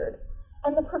severely injured,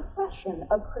 and the profession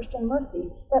of Christian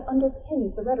mercy that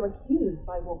underpins the rhetoric used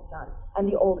by Wulfstan and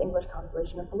the Old English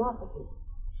Consolation of Philosophy.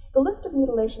 The list of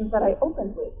mutilations that I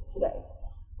opened with today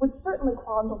would certainly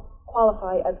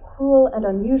qualify as cruel and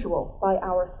unusual by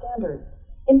our standards,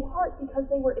 in part because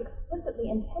they were explicitly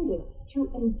intended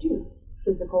to induce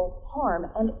physical harm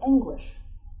and anguish.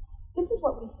 This is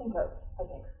what we think of, I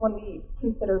think, when we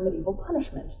consider medieval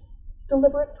punishment: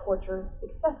 deliberate torture,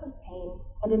 excessive pain,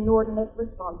 and inordinate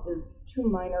responses to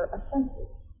minor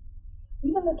offenses.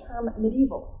 Even the term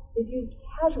medieval is used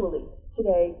casually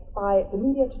today by the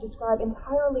media to describe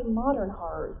entirely modern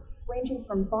horrors, ranging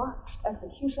from botched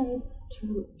executions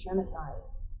to genocide.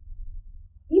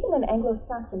 Even in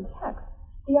Anglo-Saxon texts,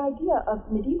 the idea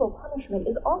of medieval punishment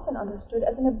is often understood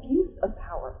as an abuse of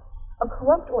power. A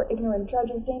corrupt or ignorant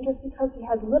judge is dangerous because he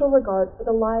has little regard for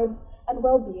the lives and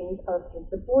well-beings of his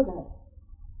subordinates.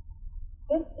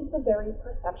 This is the very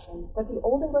perception that the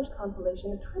Old English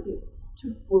Consolation attributes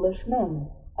to foolish men,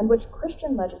 and which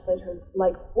Christian legislators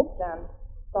like Wulfstan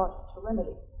sought to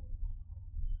remedy.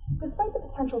 Despite the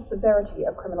potential severity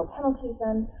of criminal penalties,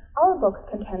 then, our book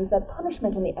contends that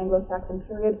punishment in the Anglo-Saxon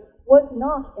period was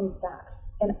not, in fact,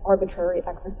 an arbitrary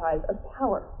exercise of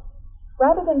power.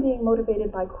 Rather than being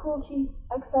motivated by cruelty,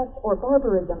 excess, or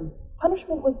barbarism,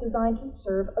 punishment was designed to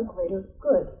serve a greater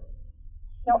good.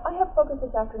 Now, I have focused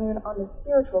this afternoon on the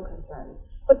spiritual concerns,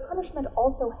 but punishment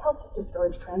also helped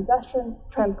discourage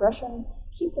transgression,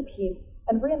 keep the peace,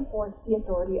 and reinforce the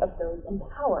authority of those in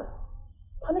power.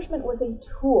 Punishment was a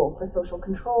tool for social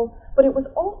control, but it was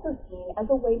also seen as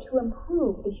a way to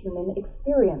improve the human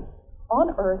experience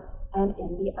on earth and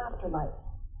in the afterlife.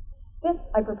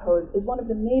 This, I propose, is one of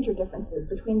the major differences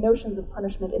between notions of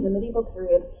punishment in the medieval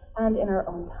period and in our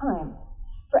own time.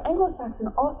 For Anglo-Saxon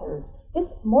authors,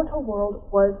 this mortal world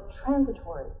was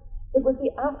transitory. It was the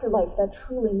afterlife that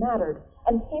truly mattered,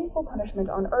 and painful punishment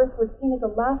on earth was seen as a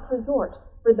last resort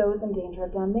for those in danger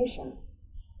of damnation.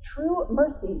 True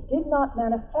mercy did not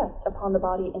manifest upon the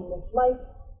body in this life,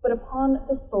 but upon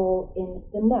the soul in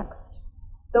the next.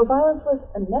 Though violence was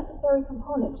a necessary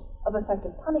component of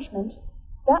effective punishment,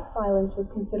 that violence was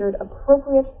considered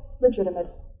appropriate, legitimate,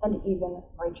 and even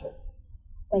righteous.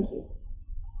 Thank you.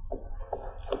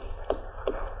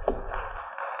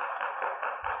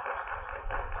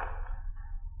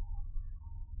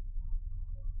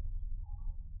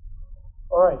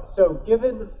 All right, so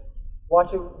given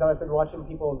that I've been watching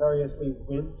people variously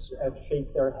wince and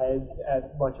shake their heads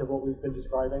at much of what we've been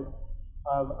describing,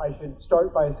 I should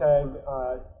start by saying,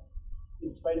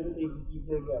 in spite of it being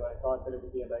evening, and I thought that it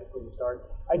would be a nice way to start,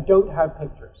 I don't have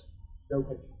pictures. No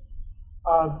pictures.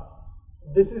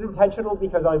 This is intentional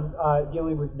because I'm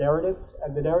dealing with narratives,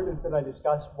 and the narratives that I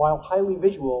discuss, while highly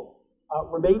visual,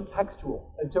 remain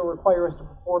textual, and so require us to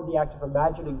perform the act of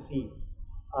imagining scenes,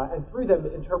 and through them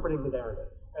interpreting the narrative.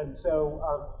 And so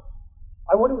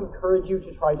I want to encourage you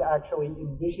to try to actually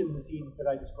envision the scenes that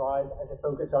I describe and to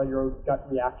focus on your own gut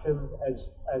reactions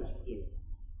as you do.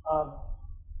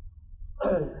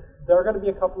 There are going to be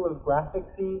a couple of graphic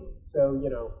scenes, so,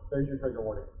 there's your trigger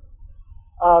warning.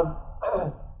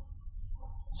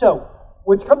 So,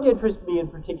 what's come to interest me in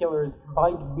particular is the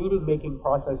combined meaning-making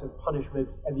process of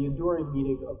punishment and the enduring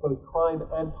meaning of both crime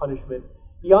and punishment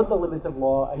beyond the limits of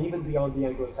law and even beyond the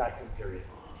Anglo-Saxon period.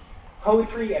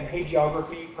 Poetry and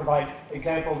hagiography provide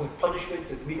examples of punishments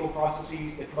and legal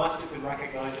processes that must have been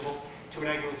recognizable to an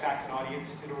Anglo-Saxon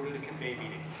audience in order to convey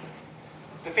meaning.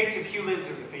 The Fates of Humans,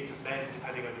 or The Fates of Men,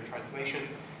 depending on your translation,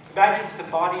 imagines the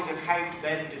bodies of hanged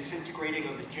men disintegrating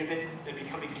on the gibbet and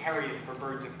becoming carrion for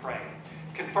birds of prey,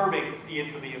 confirming the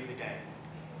infamy of the day.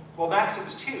 While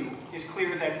Maxims 2 is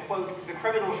clear that, quote, the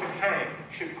criminal should hang,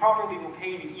 should properly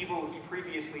repay the evil he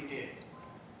previously did.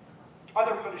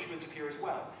 Other punishments appear as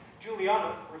well.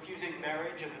 Juliana, refusing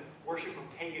marriage and the worship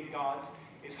of pagan gods,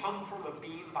 is hung from a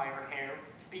beam by her hair,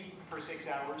 beaten for 6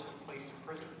 hours, and placed in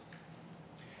prison.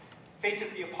 Fates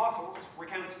of the Apostles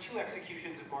recounts 2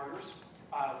 executions of martyrs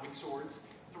with swords,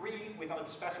 3 with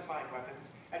unspecified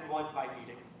weapons, and 1 by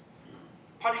beating.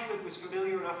 Punishment was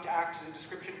familiar enough to act as a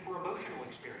description for emotional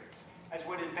experience, as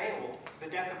when in Beowulf, the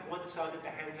death of one son at the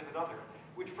hands of another,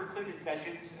 which precluded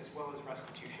vengeance as well as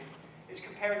restitution, is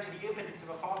compared to the impotence of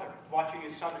a father watching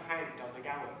his son hanged on the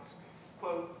gallows.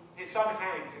 Quote, his son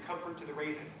hangs a comfort to the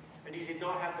raven, and he did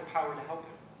not have the power to help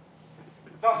him.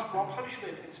 Thus, while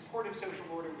punishment in support of social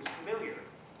order was familiar,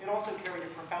 it also carried a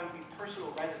profoundly personal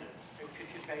resonance and could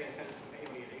convey a sense of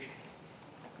alienation.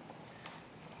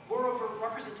 Moreover,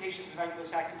 representations of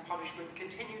Anglo-Saxon punishment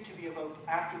continued to be evoked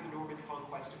after the Norman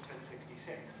conquest of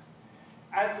 1066.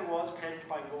 As the laws penned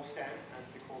by Wulfstan,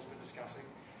 as Nicole's been discussing,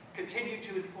 continued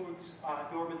to influence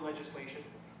Norman legislation,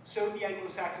 So the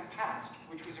Anglo-Saxon past,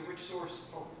 which was a rich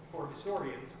source for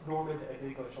historians, Norman and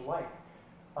English alike,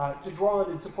 to draw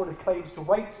on in support of claims to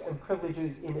rights and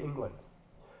privileges in England.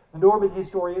 The Norman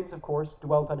historians, of course,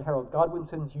 dwelt on Harold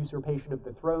Godwinson's usurpation of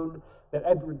the throne, that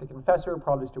Edward the Confessor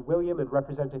promised to William and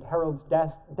represented Harold's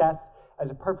death as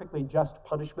a perfectly just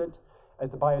punishment, as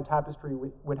the Bio Tapestry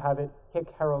would have it, hic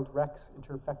Harold rex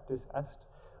interfectus est.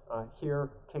 Here,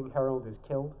 King Harold is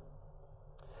killed.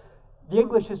 The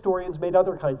English historians made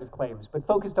other kinds of claims, but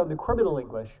focused on the criminal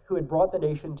English who had brought the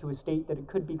nation to a state that it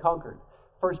could be conquered,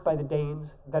 first by the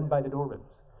Danes, then by the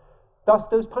Normans. Thus,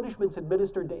 those punishments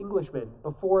administered to Englishmen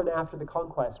before and after the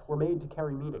conquest were made to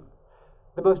carry meaning.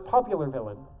 The most popular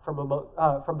villain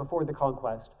from before the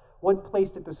conquest, one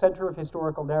placed at the center of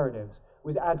historical narratives,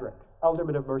 was Adric,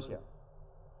 Alderman of Mercia.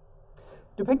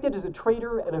 Depicted as a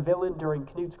traitor and a villain during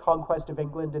Canute's conquest of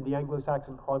England in the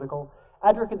Anglo-Saxon Chronicle,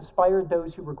 Adric inspired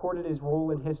those who recorded his role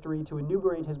in history to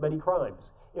enumerate his many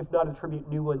crimes, if not attribute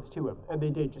new ones to him, and they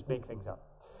did just make things up,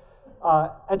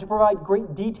 and to provide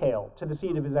great detail to the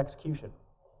scene of his execution.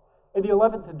 In the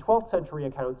 11th and 12th century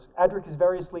accounts, Adric is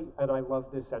variously, and I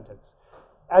love this sentence,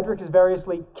 Adric is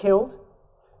variously killed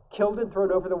and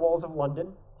thrown over the walls of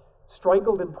London,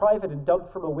 strangled in private and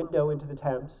dumped from a window into the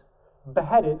Thames,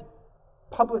 beheaded,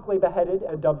 publicly beheaded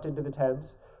and dumped into the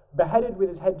Thames, beheaded with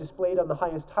his head displayed on the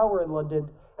highest tower in London,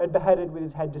 and beheaded with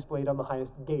his head displayed on the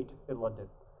highest gate in London.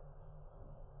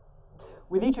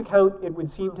 With each account, it would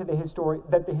seem to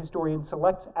that the historian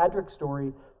selects Adric's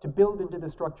story to build into the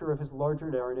structure of his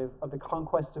larger narrative of the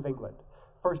conquests of England,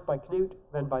 first by Canute,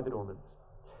 then by the Normans.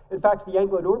 In fact, the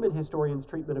Anglo-Norman historian's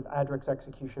treatment of Adric's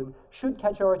execution should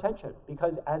catch our attention,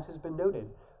 because, as has been noted,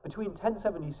 between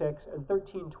 1076 and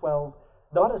 1312,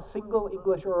 not a single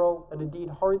English earl, and indeed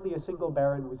hardly a single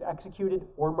baron, was executed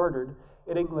or murdered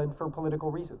in England for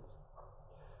political reasons.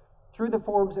 Through the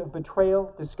forms of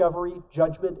betrayal, discovery,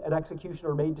 judgment, and execution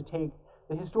are made to take,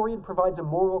 the historian provides a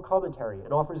moral commentary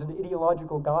and offers an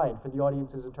ideological guide for the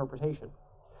audience's interpretation.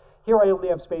 Here I only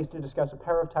have space to discuss a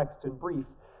pair of texts in brief,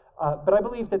 but I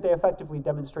believe that they effectively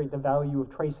demonstrate the value of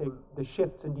tracing the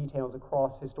shifts and details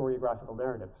across historiographical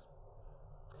narratives.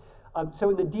 So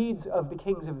in the Deeds of the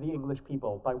Kings of the English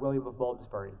People by William of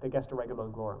Malmesbury, the Gesta Regum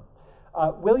Anglorum,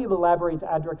 William elaborates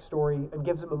Adric's story and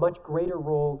gives him a much greater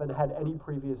role than had any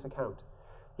previous account.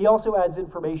 He also adds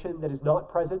information that is not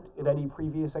present in any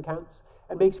previous accounts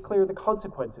and makes clear the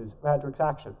consequences of Adric's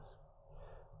actions.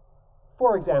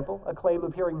 For example, a claim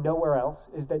appearing nowhere else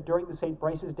is that during the St.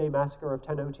 Brice's Day massacre of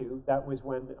 1002, that was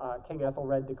when King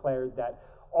Ethelred declared that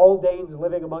all Danes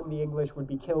living among the English would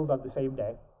be killed on the same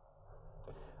day.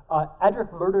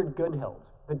 Adric murdered Gunhild,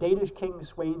 the Danish king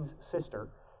Sweyn's sister,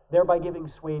 thereby giving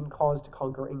Sweyn cause to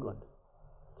conquer England.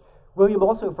 William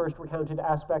also first recounted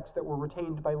aspects that were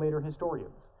retained by later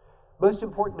historians. Most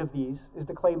important of these is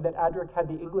the claim that Adric had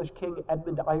the English king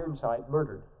Edmund Ironside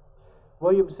murdered.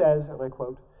 William says, and I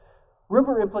quote,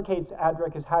 "Rumor implicates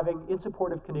Adric as having, in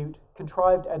support of Canute,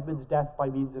 contrived Edmund's death by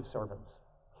means of servants.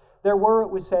 There were,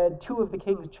 it was said, 2 of the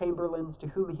king's chamberlains to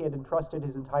whom he had entrusted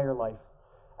his entire life.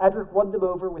 Adric won them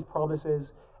over with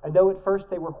promises, and though at first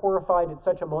they were horrified at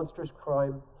such a monstrous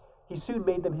crime, he soon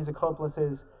made them his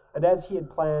accomplices, and as he had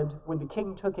planned, when the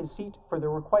king took his seat for the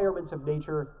requirements of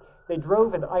nature, they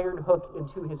drove an iron hook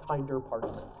into his hinder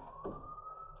parts."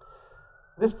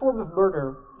 This form of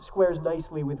murder squares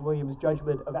nicely with William's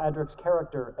judgment of Adric's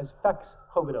character as fex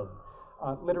hominum,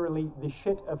 literally the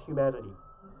shit of humanity.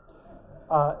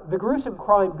 The gruesome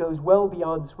crime goes well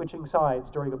beyond switching sides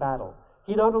during a battle.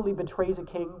 He not only betrays a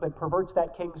king, but perverts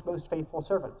that king's most faithful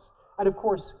servants. And of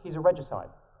course, he's a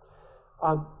regicide.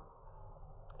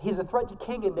 He's a threat to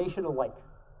king and nation alike.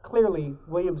 Clearly,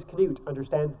 William's Canute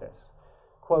understands this.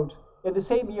 Quote, "In the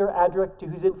same year, Adric, to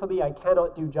whose infamy I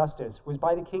cannot do justice, was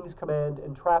by the king's command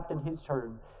entrapped in his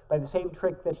turn by the same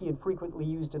trick that he had frequently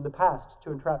used in the past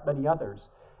to entrap many others,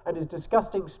 and his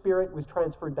disgusting spirit was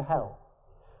transferred to hell.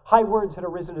 High words had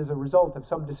arisen as a result of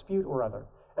some dispute or other,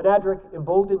 and Adric,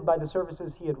 emboldened by the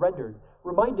services he had rendered,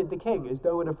 reminded the king as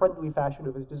though in a friendly fashion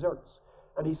of his deserts.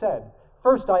 And he said,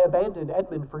 'First I abandoned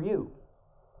Edmund for you,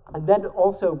 and then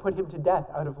also put him to death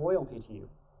out of loyalty to you.'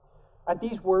 At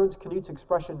these words, Canute's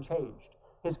expression changed.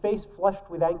 His face flushed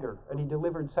with anger, and he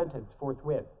delivered sentence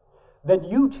forthwith. 'Then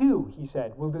you too,' he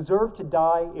said, 'will deserve to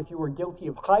die if you are guilty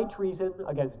of high treason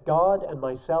against God and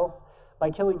myself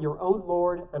by killing your own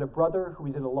lord and a brother who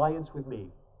is in alliance with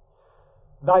me.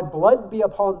 Thy blood be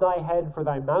upon thy head, for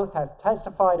thy mouth hath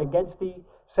testified against thee,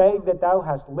 saying that thou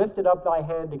hast lifted up thy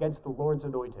hand against the Lord's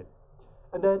anointed.'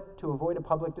 And then, to avoid a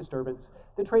public disturbance,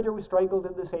 the traitor was strangled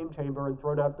in the same chamber and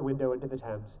thrown out the window into the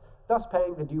Thames, thus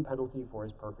paying the due penalty for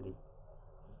his perfidy.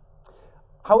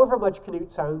 However much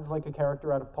Canute sounds like a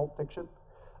character out of Pulp Fiction,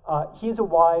 he is a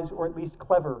wise, or at least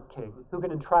clever, king who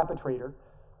can entrap a traitor,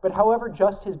 but however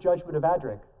just his judgment of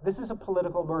Adric, this is a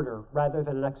political murder rather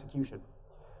than an execution.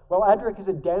 While Adric is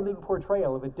a damning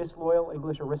portrayal of a disloyal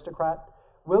English aristocrat,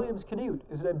 William's Canute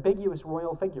is an ambiguous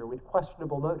royal figure with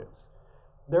questionable motives.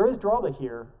 There is drama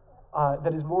here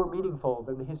that is more meaningful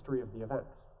than the history of the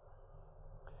events.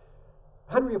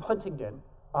 Henry of Huntingdon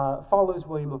follows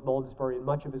William of Malmesbury in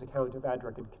much of his account of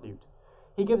Adric and Canute.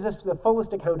 He gives us the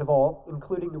fullest account of all,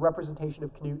 including the representation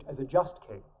of Canute as a just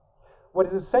king. What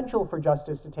is essential for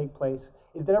justice to take place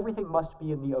is that everything must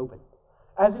be in the open.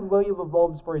 As in William of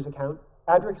Malmesbury's account,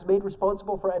 Adric is made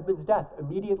responsible for Edmund's death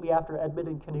immediately after Edmund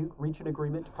and Canute reach an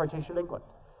agreement to partition England.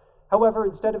 However,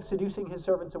 instead of seducing his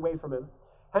servants away from him,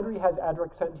 Henry has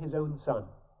Adric send his own son.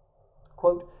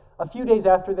 Quote, "A few days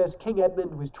after this, King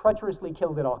Edmund was treacherously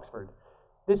killed at Oxford.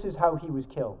 This is how he was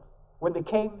killed. When the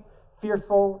king,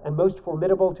 fearful and most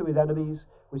formidable to his enemies,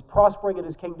 was prospering in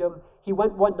his kingdom, he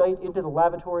went one night into the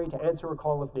lavatory to answer a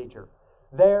call of nature.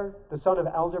 There, the son of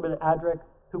Alderman Adric,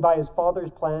 who by his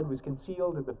father's plan was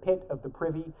concealed in the pit of the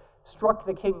privy, struck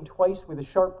the king twice with a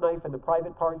sharp knife in the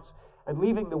private parts, and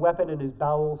leaving the weapon in his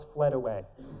bowels, fled away."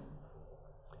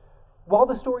 While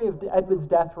the story of Edmund's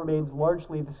death remains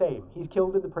largely the same, he's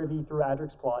killed in the privy through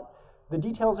Adric's plot, the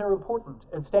details are important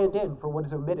and stand in for what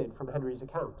is omitted from Henry's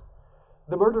account.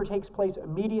 The murder takes place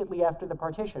immediately after the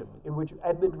partition, in which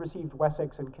Edmund received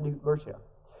Wessex and Canute Mercia,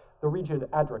 the region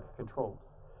Adric controlled.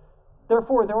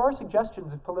 Therefore, there are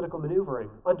suggestions of political maneuvering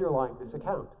underlying this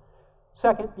account.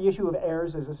 Second, the issue of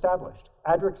heirs is established.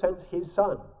 Adric sends his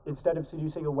son instead of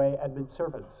seducing away Edmund's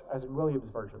servants, as in William's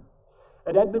version.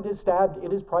 And Edmund is stabbed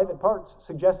in his private parts,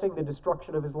 suggesting the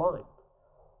destruction of his line.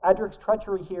 Adric's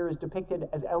treachery here is depicted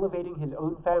as elevating his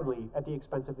own family at the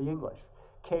expense of the English,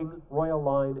 king, royal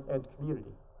line, and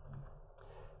community.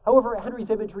 However,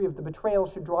 Henry's imagery of the betrayal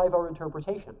should drive our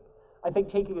interpretation. I think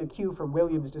taking a cue from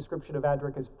William's description of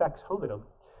Adric as fex hominum,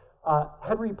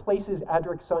 Henry places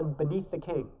Adric's son beneath the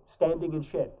king, standing in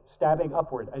shit, stabbing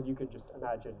upward, and you can just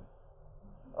imagine,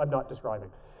 I'm not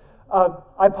describing.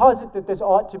 I posit that this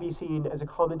ought to be seen as a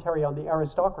commentary on the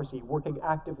aristocracy working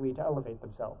actively to elevate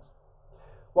themselves.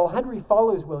 While Henry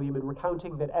follows William in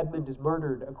recounting that Edmund is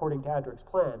murdered according to Adric's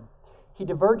plan, he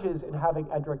diverges in having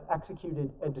Adric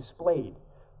executed and displayed,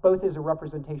 both as a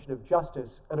representation of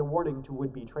justice and a warning to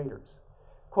would-be traitors.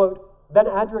 Quote, "Then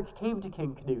Adric came to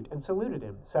King Canute and saluted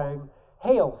him, saying,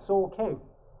 'Hail, sole king!'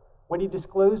 When he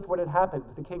disclosed what had happened,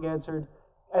 the king answered,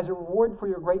 'As a reward for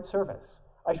your great service,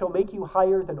 I shall make you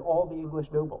higher than all the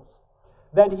English nobles.'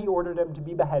 Then he ordered him to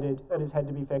be beheaded and his head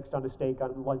to be fixed on a stake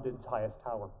on London's highest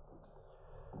tower."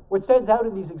 What stands out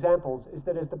in these examples is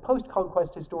that as the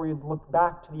post-conquest historians looked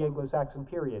back to the Anglo-Saxon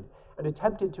period and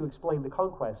attempted to explain the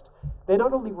conquest, they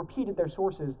not only repeated their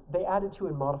sources, they added to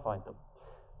and modified them.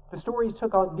 The stories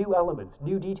took on new elements,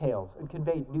 new details, and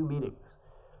conveyed new meanings.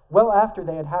 Well after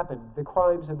they had happened, the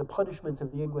crimes and the punishments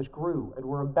of the English grew and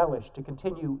were embellished to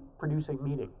continue producing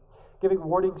meaning, giving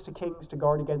warnings to kings to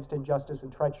guard against injustice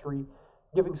and treachery,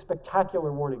 giving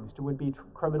spectacular warnings to would-be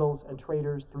criminals and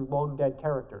traitors through long-dead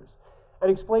characters, and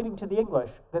explaining to the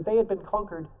English that they had been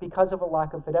conquered because of a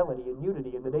lack of fidelity and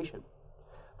unity in the nation.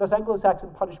 Thus,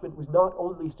 Anglo-Saxon punishment was not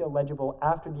only still legible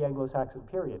after the Anglo-Saxon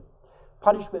period,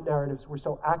 punishment narratives were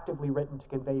still actively written to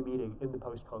convey meaning in the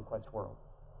post-conquest world.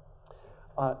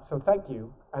 So thank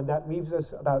you, and that leaves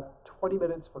us about 20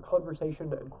 minutes for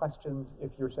conversation and questions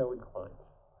if you're so inclined.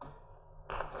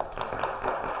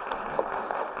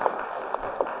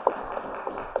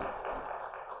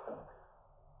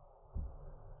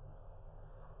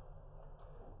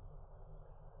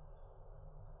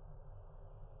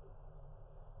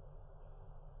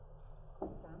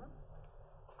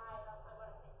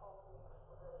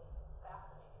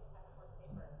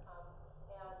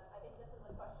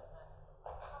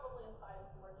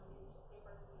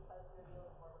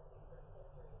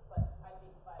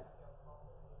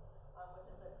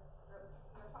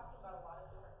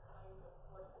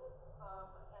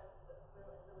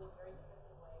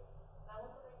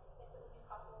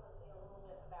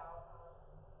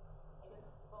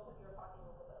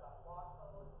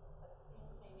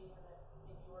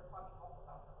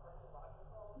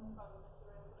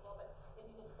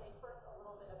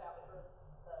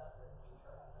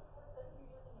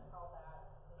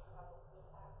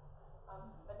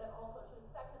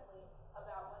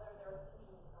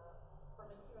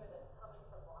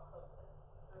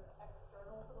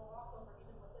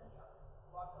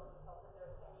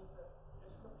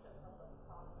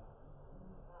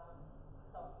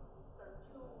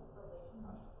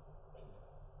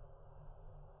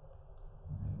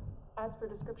 As for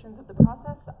descriptions of the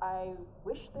process, I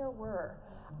wish there were.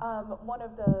 One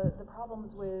of the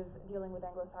problems with dealing with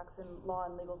Anglo-Saxon law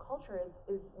and legal culture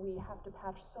is we have to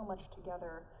patch so much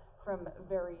together from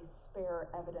very spare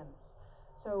evidence.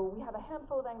 So we have a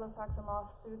handful of Anglo-Saxon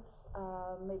lawsuits,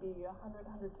 maybe 100,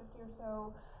 150 or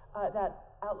so,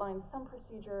 that outline some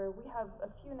procedure. We have a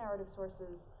few narrative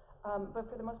sources, but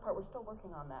for the most part, we're still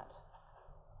working on that.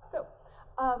 So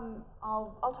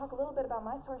I'll talk a little bit about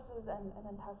my sources and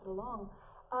then pass it along.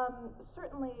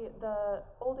 Certainly, the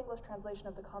Old English translation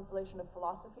of the Consolation of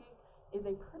Philosophy is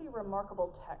a pretty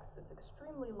remarkable text. It's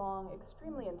extremely long,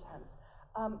 extremely intense.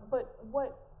 But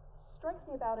what strikes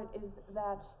me about it is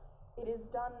that it is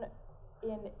done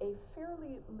in a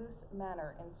fairly loose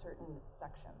manner in certain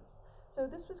sections. So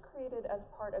this was created as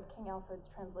part of King Alfred's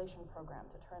translation program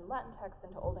to turn Latin texts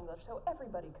into Old English so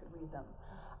everybody could read them.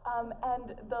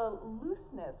 And the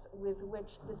looseness with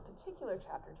which this particular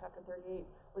chapter, chapter 38,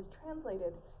 was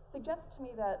translated suggests to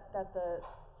me that the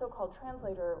so-called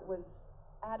translator was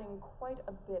adding quite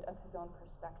a bit of his own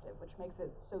perspective, which makes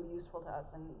it so useful to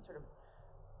us and sort of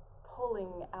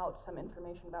pulling out some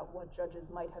information about what judges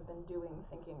might have been doing,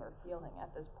 thinking, or feeling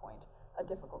at this point, a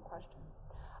difficult question.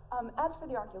 As for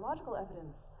the archaeological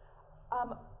evidence,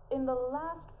 in the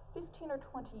last 15 or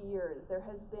 20 years, there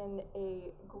has been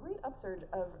a great upsurge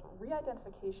of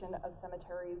re-identification of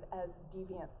cemeteries as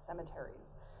deviant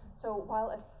cemeteries. So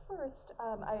while at first,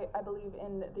 I believe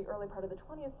in the early part of the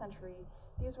 20th century,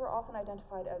 these were often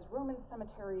identified as Roman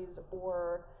cemeteries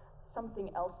or something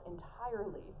else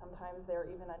entirely. Sometimes they're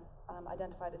even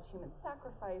identified as human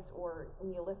sacrifice or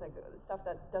Neolithic, stuff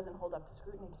that doesn't hold up to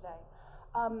scrutiny today.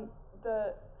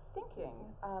 The thinking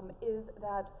is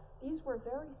that these were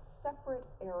very separate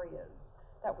areas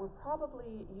that were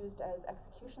probably used as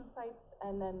execution sites,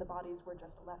 and then the bodies were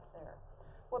just left there.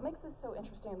 What makes this so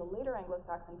interesting in the later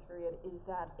Anglo-Saxon period is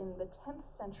that in the 10th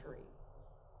century,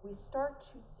 we start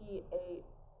to see a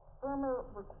firmer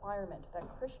requirement that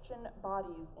Christian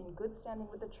bodies in good standing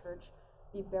with the church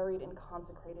be buried in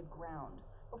consecrated ground.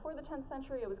 Before the 10th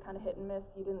century, it was kind of hit and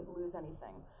miss, you didn't lose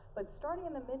anything. But starting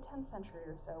in the mid-10th century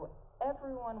or so,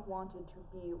 everyone wanted to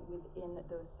be within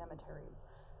those cemeteries,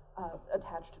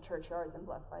 attached to churchyards and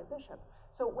blessed by a bishop.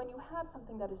 So when you have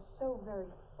something that is so very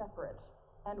separate,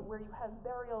 and where you have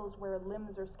burials where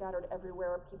limbs are scattered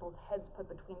everywhere, people's heads put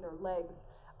between their legs,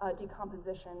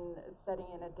 decomposition setting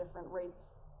in at different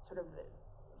rates, sort of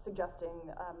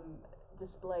suggesting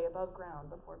display above ground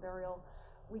before burial,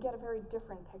 we get a very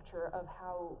different picture of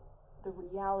how the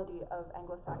reality of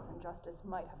Anglo-Saxon justice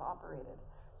might have operated.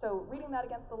 So reading that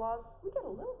against the laws, we get a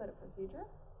little bit of procedure,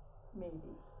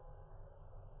 maybe.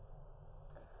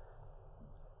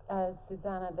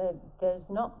 Susanna, there's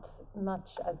not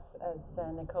much, as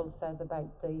Nicole says,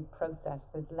 about the process.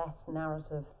 There's less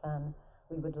narrative than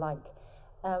we would like.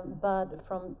 But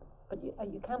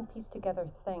you can piece together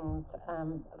things.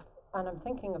 And I'm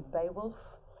thinking of Beowulf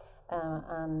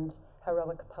and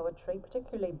heroic poetry,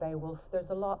 particularly Beowulf. There's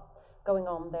a lot going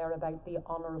on there about the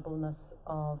honourableness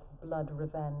of blood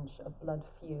revenge, of blood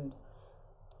feud.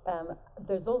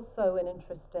 There's also an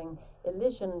interesting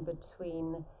elision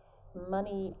between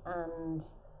money and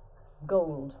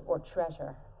gold or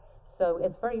treasure. So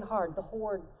it's very hard. The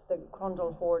hoards, the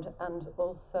Crondall hoard, and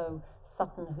also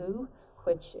Sutton Hoo,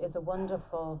 which is a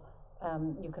wonderful,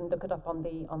 you can look it up on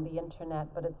the internet,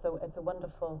 but it's a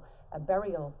wonderful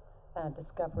burial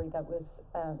discovery that was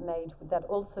made that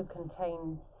also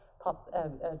contains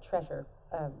treasure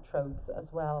troves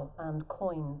as well, and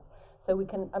coins. So we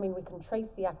can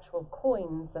trace the actual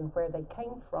coins and where they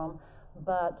came from,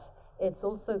 but it's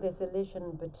also this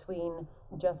elision between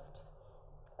just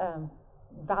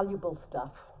valuable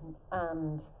stuff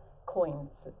and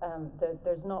coins.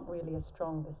 There's not really a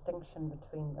strong distinction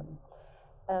between them.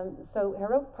 So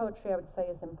heroic poetry, I would say,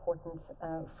 is important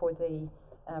for the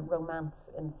romance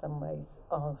in some ways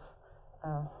of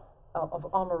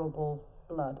honourable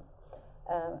blood.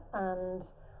 And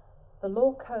the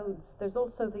law codes, there's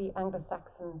also the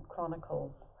Anglo-Saxon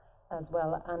chronicles as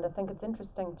well, and I think it's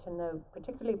interesting to note,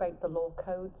 particularly about the law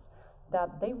codes,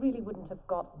 that they really wouldn't have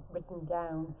got written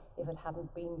down if it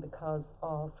hadn't been because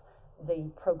of the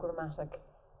programmatic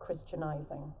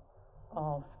Christianizing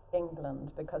of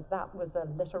England, because that was a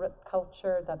literate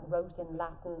culture that wrote in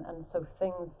Latin, and so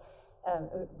things,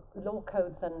 law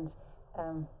codes and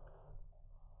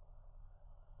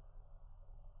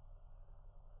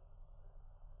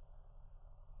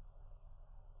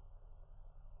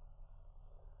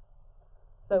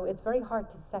so it's very hard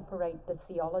to separate the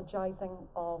theologizing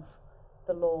of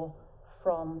the law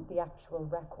from the actual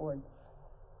records.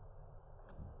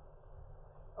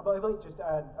 I might just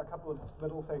add a couple of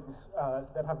little things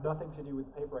that have nothing to do with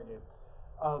the paper I gave.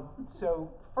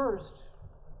 So first,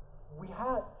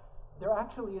 there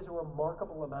actually is a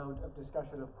remarkable amount of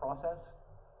discussion of process.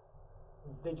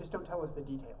 They just don't tell us the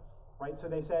details, right? So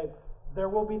they say, there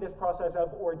will be this process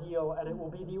of ordeal, and it will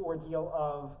be the ordeal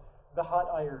of the hot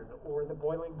iron, or the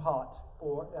boiling pot,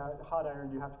 or hot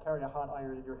iron, you have to carry a hot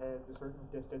iron in your hands a certain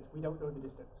distance. We don't know the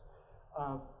distance.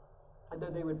 And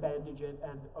then they would bandage it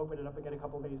and open it up again a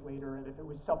couple of days later, and if it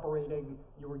was suppurating,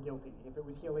 you were guilty. If it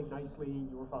was healing nicely,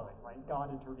 you were fine, right?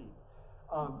 God intervened.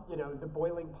 The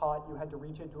boiling pot, you had to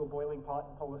reach into a boiling pot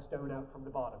and pull a stone out from the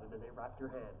bottom, and then they wrapped your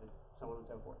hand, and so on and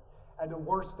so forth. And the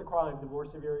worse the crime, the more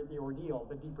severe the ordeal,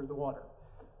 the deeper the water.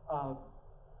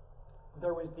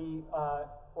 There was the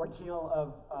ordeal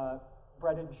of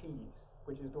bread and cheese,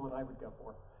 which is the one I would go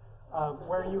for,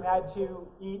 where you had to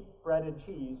eat bread and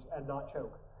cheese and not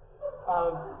choke.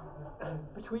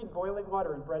 Between boiling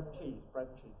water and bread and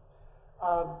cheese.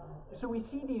 So we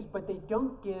see these, but they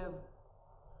don't give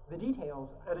the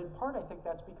details, and in part I think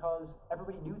that's because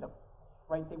everybody knew them,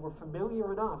 right? They were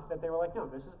familiar enough that they were like, no,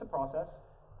 this is the process,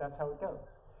 that's how it goes.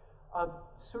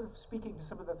 Sort of speaking to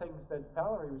some of the things that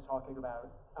Valerie was talking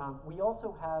about, we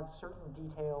also have certain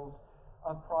details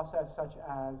of process such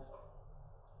as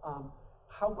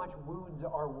how much wounds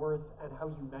are worth and how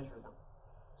you measure them.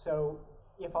 So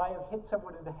if I have hit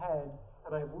someone in the head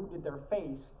and I've wounded their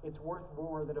face, it's worth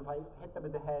more than if I hit them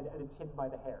in the head and it's hidden by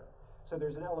the hair. So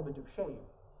there's an element of shame.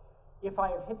 If I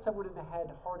have hit someone in the head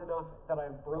hard enough that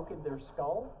I've broken their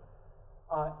skull,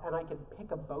 and I can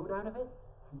pick a bone out of it,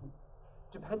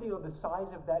 depending on the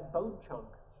size of that bone chunk,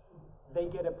 they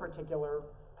get a particular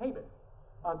payment.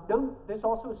 This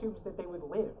also assumes that they would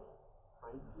live,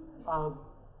 right?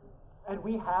 And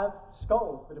we have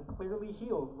skulls that have clearly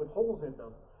healed with holes in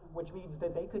them, which means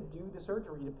that they could do the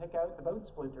surgery to pick out the bone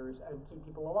splinters and keep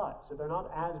people alive. So they're not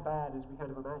as bad as we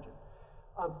kind of imagine.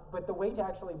 But the way to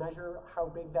actually measure how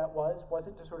big that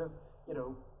wasn't to sort of,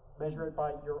 measure it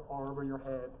by your arm or your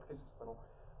hand, because it's little.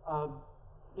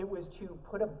 It was to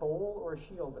put a bowl or a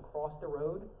shield across the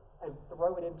road and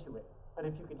throw it into it. And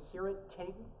if you could hear it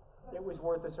ting, it was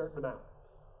worth a certain amount,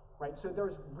 right? So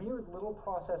there's weird little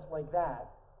process like that,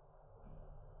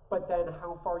 but then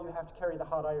how far you have to carry the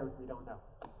hot iron, we don't know.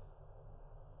 I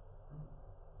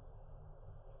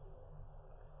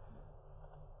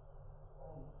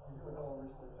do recall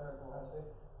recently retired from Ohio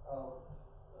State. I'd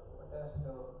like to ask,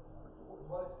 to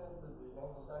what extent did the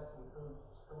Anglo-Saxon codes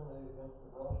discriminate against the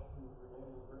Welsh who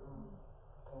remained in Britain,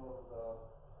 and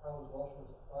how was Welshness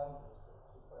defined for this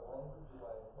purpose? By language or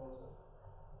by ancestry?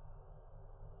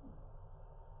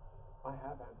 I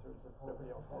have answers if nobody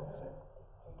else wants to.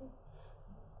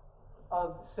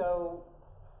 So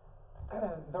there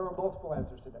are multiple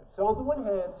answers to this. So on the one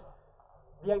hand,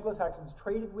 the Anglo-Saxons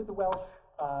traded with the Welsh.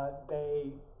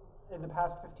 In the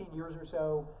past 15 years or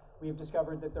so, we have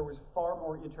discovered that there was far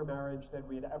more intermarriage than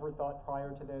we had ever thought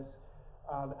prior to this,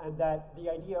 and that the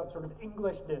idea of sort of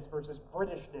Englishness versus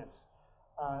Britishness,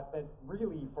 that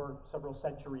really for several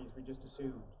centuries we just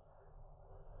assumed,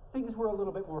 things were a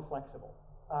little bit more flexible.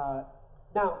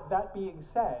 Now, that being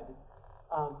said,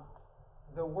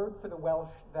 the word for the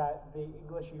Welsh that the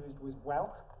English used was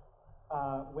Welch,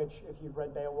 which, if you've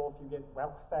read Beowulf, you get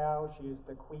Welchthau. She is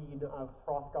the queen of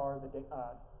Hrothgar, the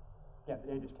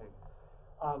Danish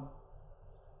king.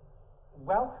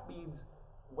 Welch means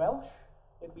Welsh,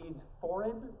 it means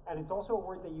foreign, and it's also a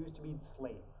word they use to mean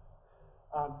slave.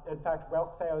 In fact,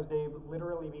 Welchthau's name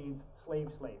literally means slave,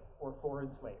 or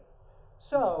foreign slave.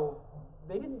 So,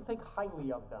 they didn't think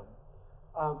highly of them,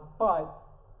 but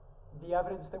the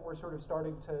evidence that we're sort of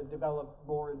starting to develop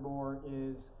more and more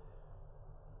is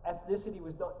ethnicity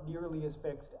was not nearly as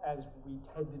fixed as we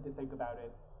tended to think about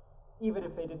it, even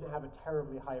if they didn't have a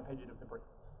terribly high opinion of the Britons.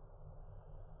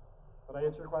 Did I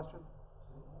answer your question?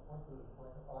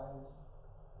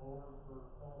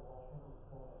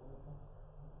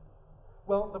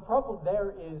 Well, the problem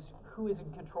there is who is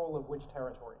in control of which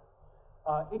territory.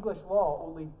 English law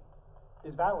only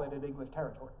is valid in English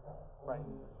territory, right?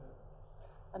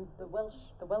 And the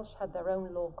Welsh had their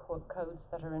own law codes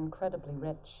that are incredibly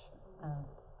rich.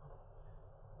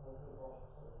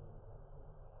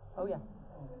 Oh yeah.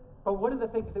 But one of the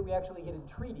things that we actually get in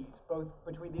treaties, both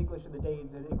between the English and the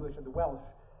Danes and English and the Welsh,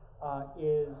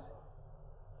 is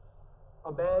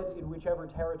a man in whichever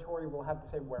territory will have the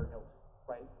same weregild,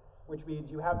 right? Which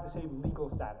means you have the same legal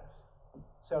status.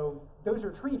 So those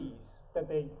are treaties that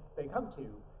they come to,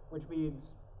 which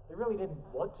means they really didn't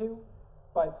want to,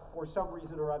 but for some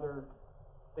reason or other,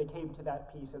 they came to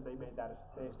that piece and they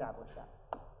established that.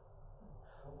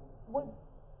 What?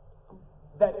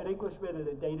 that an Englishman and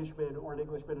a Danishman or an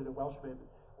Englishman and a Welshman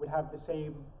would have the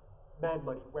same man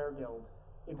money, weregild,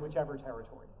 in whichever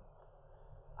territory.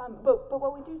 But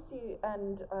what we do see,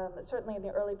 and certainly in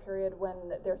the early period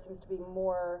when there seems to be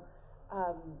more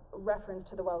reference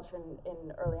to the Welsh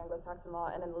in early Anglo-Saxon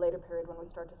law, and in the later period when we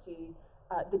start to see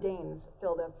the Danes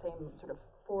fill that same sort of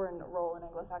foreign role in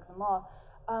Anglo-Saxon law,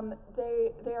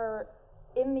 they are,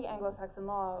 in the Anglo-Saxon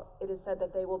law, it is said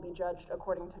that they will be judged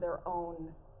according to their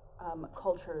own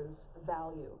culture's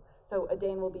value. So a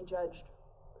Dane will be judged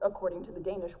according to the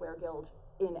Danish weregild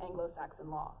in Anglo-Saxon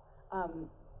law.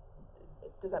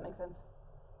 Does that make sense?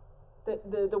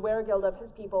 The weregild of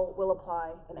his people will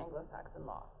apply in Anglo-Saxon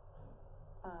law.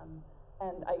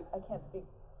 And I can't speak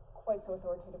quite so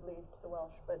authoritatively to the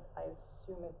Welsh, but I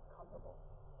assume it's comparable.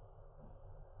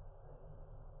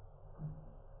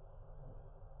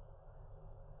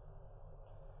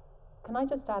 Can I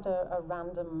just add a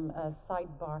random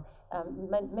sidebar?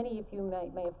 Many of you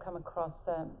may have come across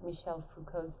Michel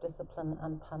Foucault's Discipline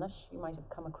and Punish. You might have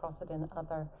come across it in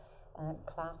other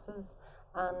classes.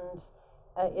 And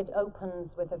it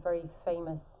opens with a very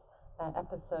famous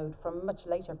episode from a much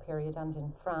later period and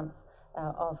in France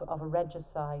of a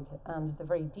regicide and the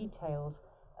very detailed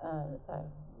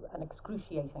and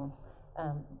excruciating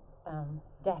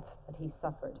death that he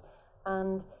suffered.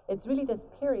 And it's really this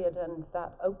period and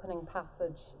that opening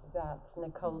passage that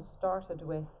Nicole started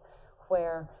with,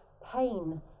 where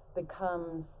pain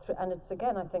becomes, and it's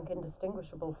again, I think,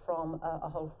 indistinguishable from a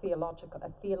whole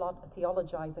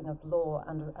theologizing of law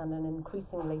and an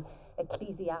increasingly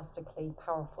ecclesiastically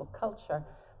powerful culture.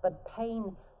 But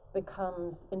pain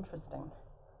becomes interesting,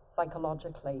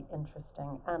 psychologically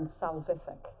interesting, and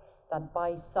salvific, that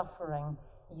by suffering,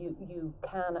 you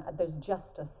can, there's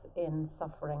justice in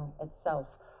suffering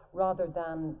itself, rather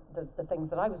than the things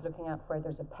that I was looking at where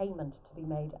there's a payment to be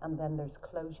made and then there's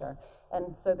closure.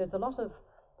 And so there's a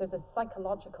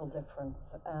psychological difference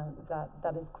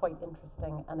that is quite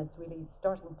interesting, and it's really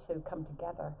starting to come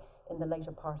together in the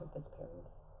later part of this period.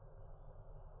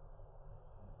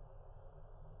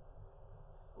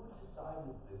 Who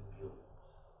decided the guilt?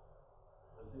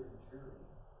 Was there a jury?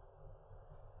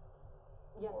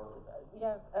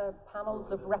 Yes,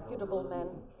 panels of reputable men.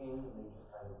 King, and they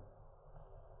just kind of,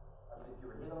 I mean, if you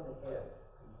were hit on the head,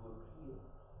 could you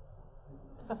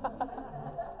appeal?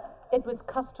 It was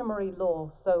customary law,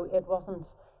 so it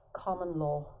wasn't common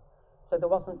law. So there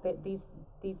wasn't, these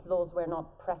laws were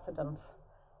not precedent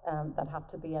that had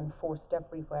to be enforced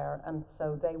everywhere. And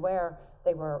so they were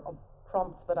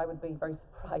prompts, but I would be very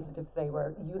surprised if they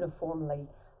were uniformly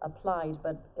applied.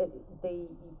 But the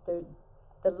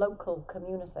local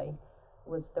community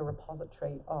was the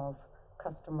repository of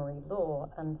customary law,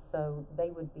 and so they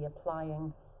would be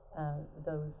applying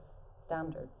those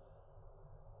standards,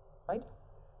 right?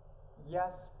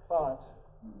 Yes, but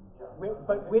Yeah.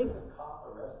 but with a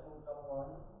cop arresting someone?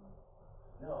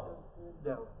 No.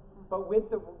 no, but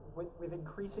with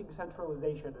increasing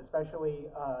centralization, especially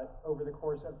over the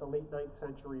course of the late 9th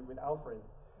century with Alfred,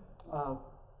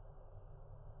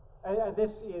 and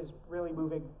this is really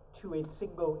moving to a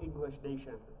single English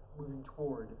nation, moving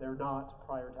toward. They're not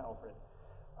prior to Alfred.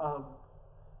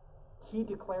 He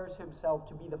declares himself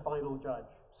to be the final judge.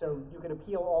 So you can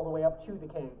appeal all the way up to the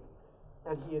king,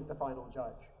 and he is the final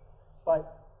judge.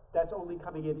 But that's only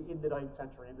coming in the 9th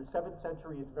century. In the 7th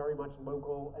century, it's very much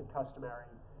local and customary.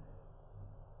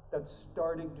 That's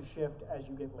starting to shift as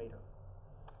you get later.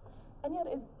 And yet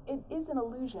it is an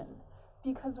illusion,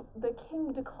 because the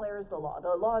king declares the law.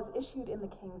 The law is issued in the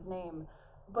king's name,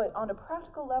 but on a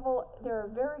practical level, there are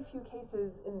very few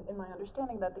cases, in my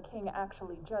understanding, that the king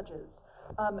actually judges.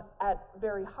 At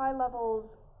very high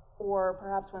levels, or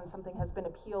perhaps when something has been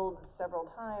appealed several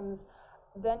times,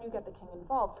 then you get the king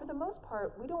involved. For the most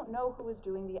part, we don't know who is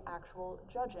doing the actual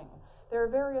judging. There are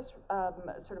various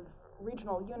sort of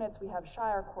regional units. We have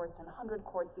shire courts and 100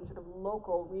 courts, these sort of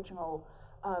local, regional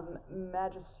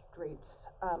magistrates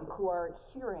who are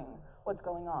hearing what's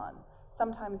going on.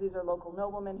 Sometimes these are local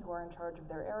noblemen who are in charge of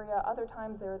their area. Other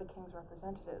times they are the king's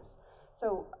representatives.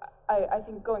 So I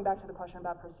think going back to the question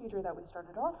about procedure that we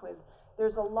started off with,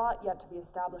 there's a lot yet to be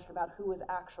established about who is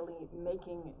actually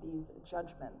making these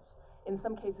judgments. In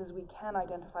some cases, we can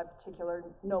identify particular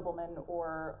noblemen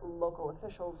or local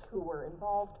officials who were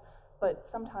involved, but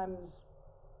sometimes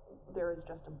there is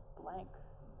just a blank.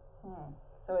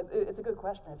 So it's a good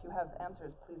question. If you have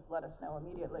answers, please let us know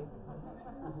immediately.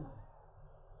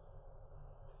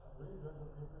 When you read the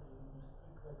papers and you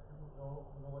speak like people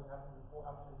know what happened before,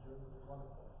 after the journey, which is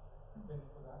wonderful. Thank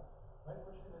you for that. My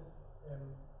question is,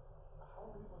 how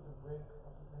big was the break of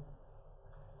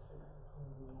 1866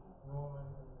 between the Norman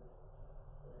and the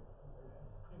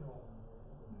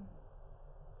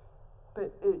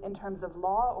But in terms of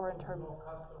law or in terms... Law,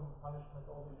 custom, punishment,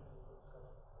 all the issues we're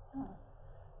discussing. Huh.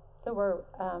 There were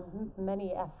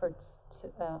many efforts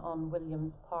on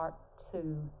William's part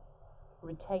to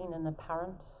retain an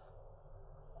apparent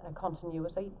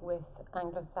continuity with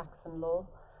Anglo-Saxon law,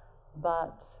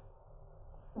 but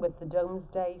with the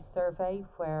Domesday survey,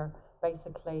 where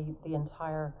basically the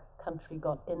entire country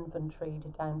got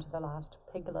inventoried down to the last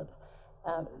piglet,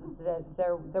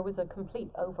 there was a complete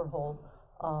overhaul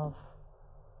of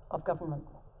government,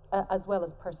 as well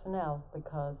as personnel,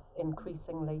 because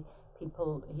increasingly he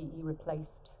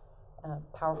replaced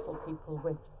powerful people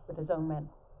with his own men.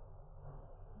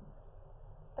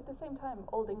 At the same time,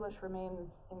 Old English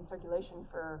remains in circulation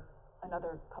for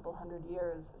another couple hundred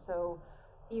years, so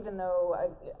even though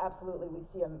absolutely we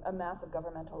see a massive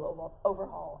governmental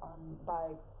overhaul by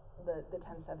the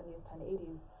 1070s,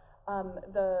 1080s,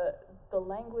 the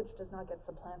language does not get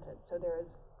supplanted. So there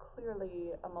is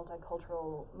clearly a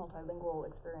multicultural, multilingual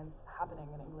experience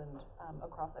happening in England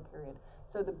across that period.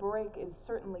 So the break is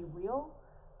certainly real,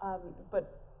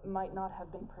 but might not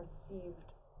have been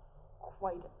perceived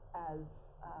quite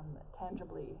as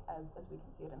tangibly as we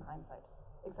can see it in hindsight,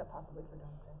 except possibly for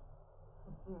Domesday.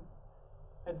 Mm.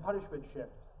 And punishment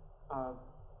shift.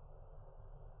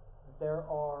 There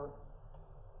are,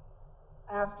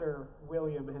 after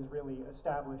William has really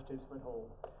established his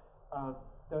foothold,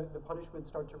 the punishments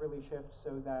start to really shift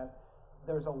so that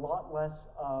there's a lot less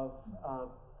of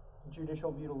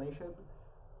judicial mutilation,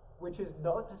 which is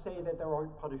not to say that there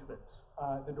aren't punishments.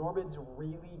 The Normans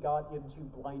really got into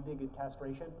blinding and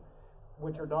castration,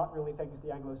 which are not really things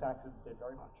the Anglo-Saxons did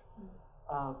very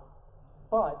much.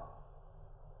 But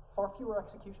far fewer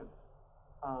executions.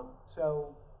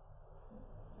 So,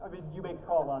 I mean, you make a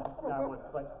call on that one,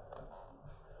 but...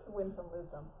 Win some, lose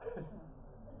some.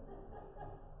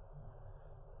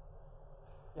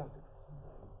 Yes.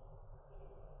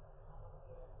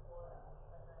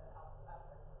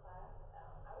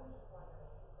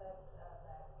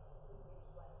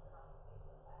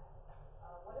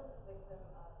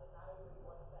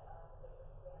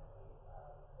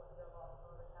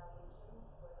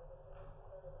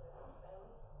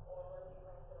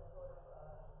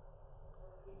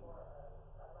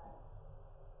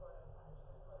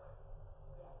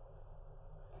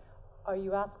 Are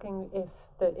you asking if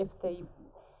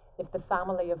the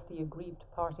family of the aggrieved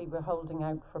party were holding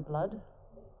out for blood?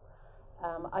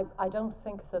 I don't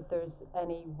think that there's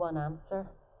any one answer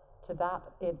to that.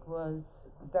 It was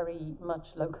very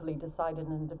much locally decided,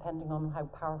 and depending on how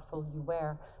powerful you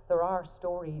were. There are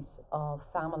stories of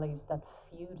families that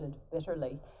feuded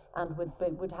bitterly and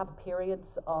would have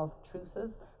periods of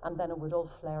truces, and then it would all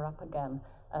flare up again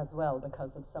as well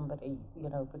because of somebody,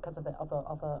 because of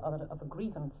a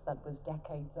grievance that was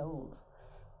decades old.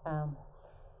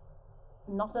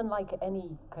 Not unlike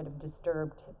any kind of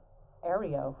disturbed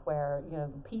area where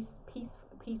peace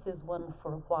is won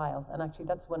for a while, and actually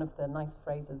that's one of the nice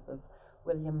phrases of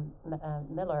Ian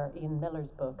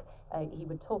Miller's book. He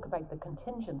would talk about the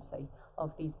contingency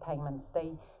of these payments.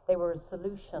 They were a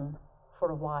solution for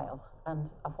a while, and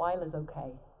a while is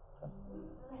okay. So.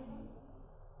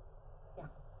 Yeah.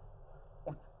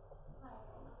 Yeah.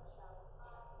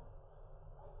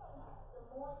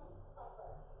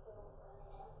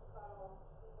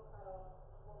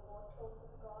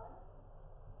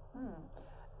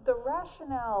 The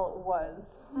rationale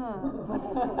was,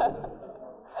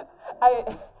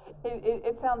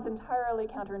 it sounds entirely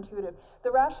counterintuitive.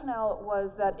 The rationale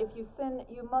was that if you sin,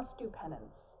 you must do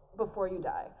penance before you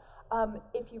die.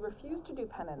 If you refuse to do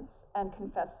penance and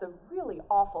confess the really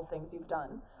awful things you've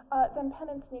done, then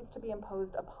penance needs to be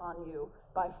imposed upon you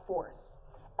by force.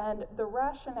 And the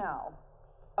rationale,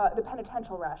 the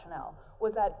penitential rationale,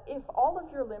 was that if all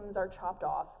of your limbs are chopped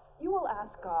off, you will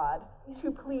ask God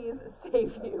to please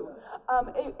save you.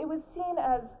 It was seen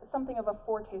as something of a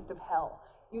foretaste of hell.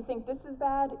 You think this is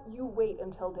bad, you wait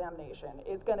until damnation.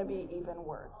 It's going to be even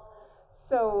worse.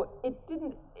 So it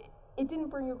didn't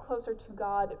bring you closer to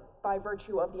God by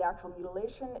virtue of the actual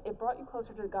mutilation. It brought you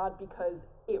closer to God because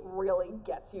it really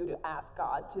gets you to ask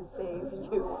God to save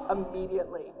you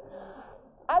immediately.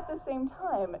 At the same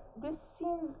time, this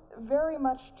seems very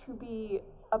much to be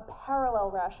a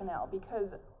parallel rationale,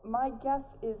 because my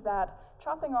guess is that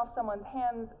chopping off someone's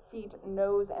hands, feet,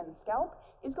 nose, and scalp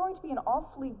is going to be an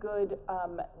awfully good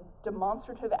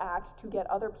demonstrative act to get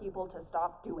other people to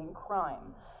stop doing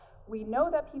crime. We know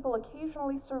that people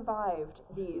occasionally survived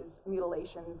these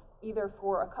mutilations, either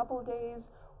for a couple of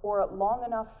days or long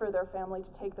enough for their family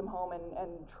to take them home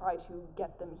and try to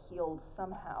get them healed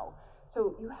somehow.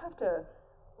 So you have to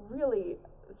really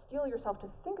steel yourself to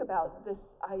think about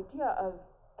this idea of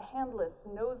handless,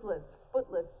 noseless,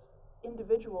 footless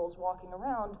individuals walking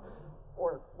around,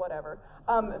 or whatever,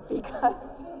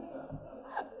 because,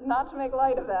 not to make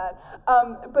light of that,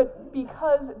 but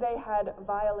because they had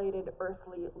violated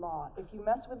earthly law. If you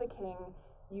mess with the king,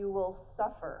 you will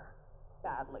suffer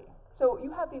badly. So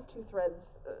you have these two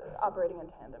threads operating in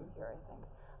tandem here, I think.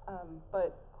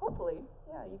 But hopefully,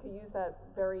 yeah, you could use that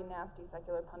very nasty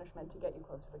secular punishment to get you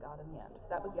closer to God in the end.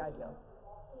 That was the ideal.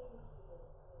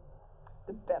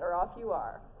 The better off you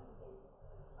are.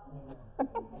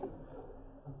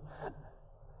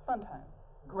 Fun times.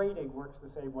 Grading works the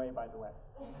same way, by the way.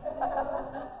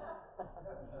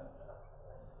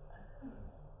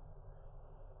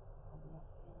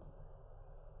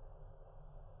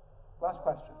 Last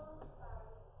question.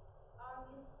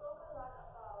 You spoke a lot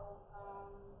about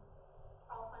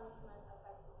how punishment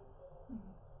affected the soul.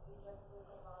 You just spoke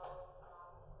about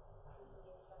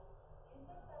mutilation. Do you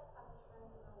think that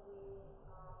punishment, in a way,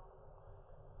 was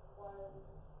a way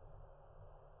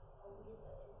to improve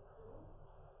the human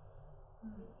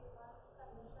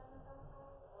condition at that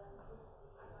time, or improve the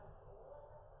human soul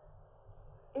at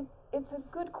that time? It's a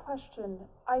good question.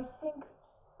 I think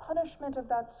punishment of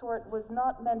that sort was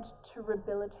not meant to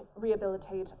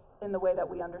rehabilitate in the way that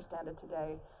we understand it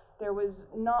today. There was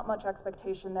not much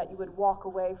expectation that you would walk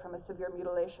away from a severe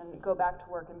mutilation, go back to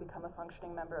work, and become a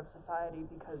functioning member of society,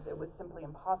 because it was simply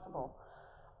impossible.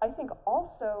 I think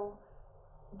also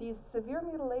these severe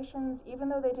mutilations, even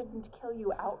though they didn't kill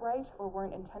you outright or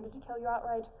weren't intended to kill you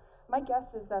outright, my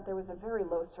guess is that there was a very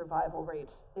low survival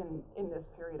rate in this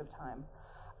period of time.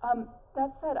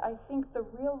 That said, I think the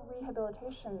real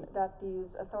rehabilitation that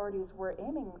these authorities were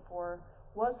aiming for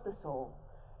was the soul.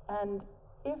 And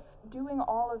if doing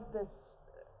all of this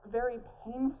very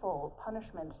painful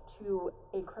punishment to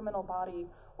a criminal body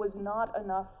was not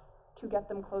enough to get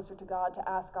them closer to God, to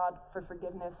ask God for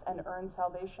forgiveness and earn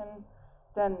salvation,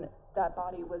 then that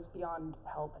body was beyond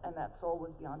help, and that soul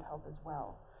was beyond help as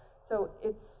well. So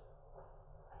it's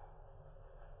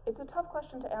a tough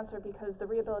question to answer, because the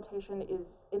rehabilitation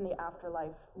is in the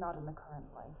afterlife, not in the current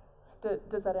life.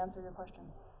 Does that answer your question?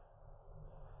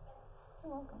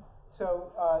 You're welcome.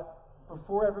 So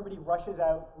before everybody rushes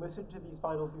out, listen to these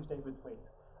final two statements,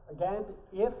 please. Again,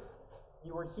 if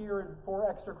you were here for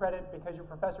extra credit because your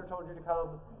professor told you to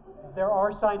come, there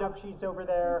are sign-up sheets over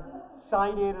there.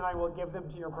 Sign in and I will give them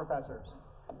to your professors.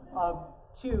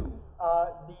 Two,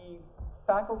 the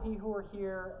faculty who are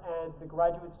here and the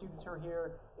graduate students who are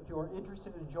here, if you are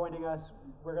interested in joining us,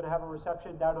 we're going to have a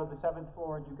reception down on the 7th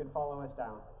floor, and you can follow us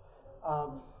down.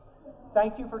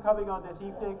 Thank you for coming on this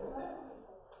evening.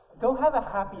 Go have a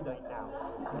happy night now.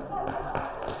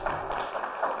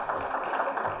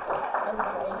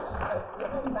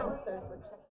 Thanks,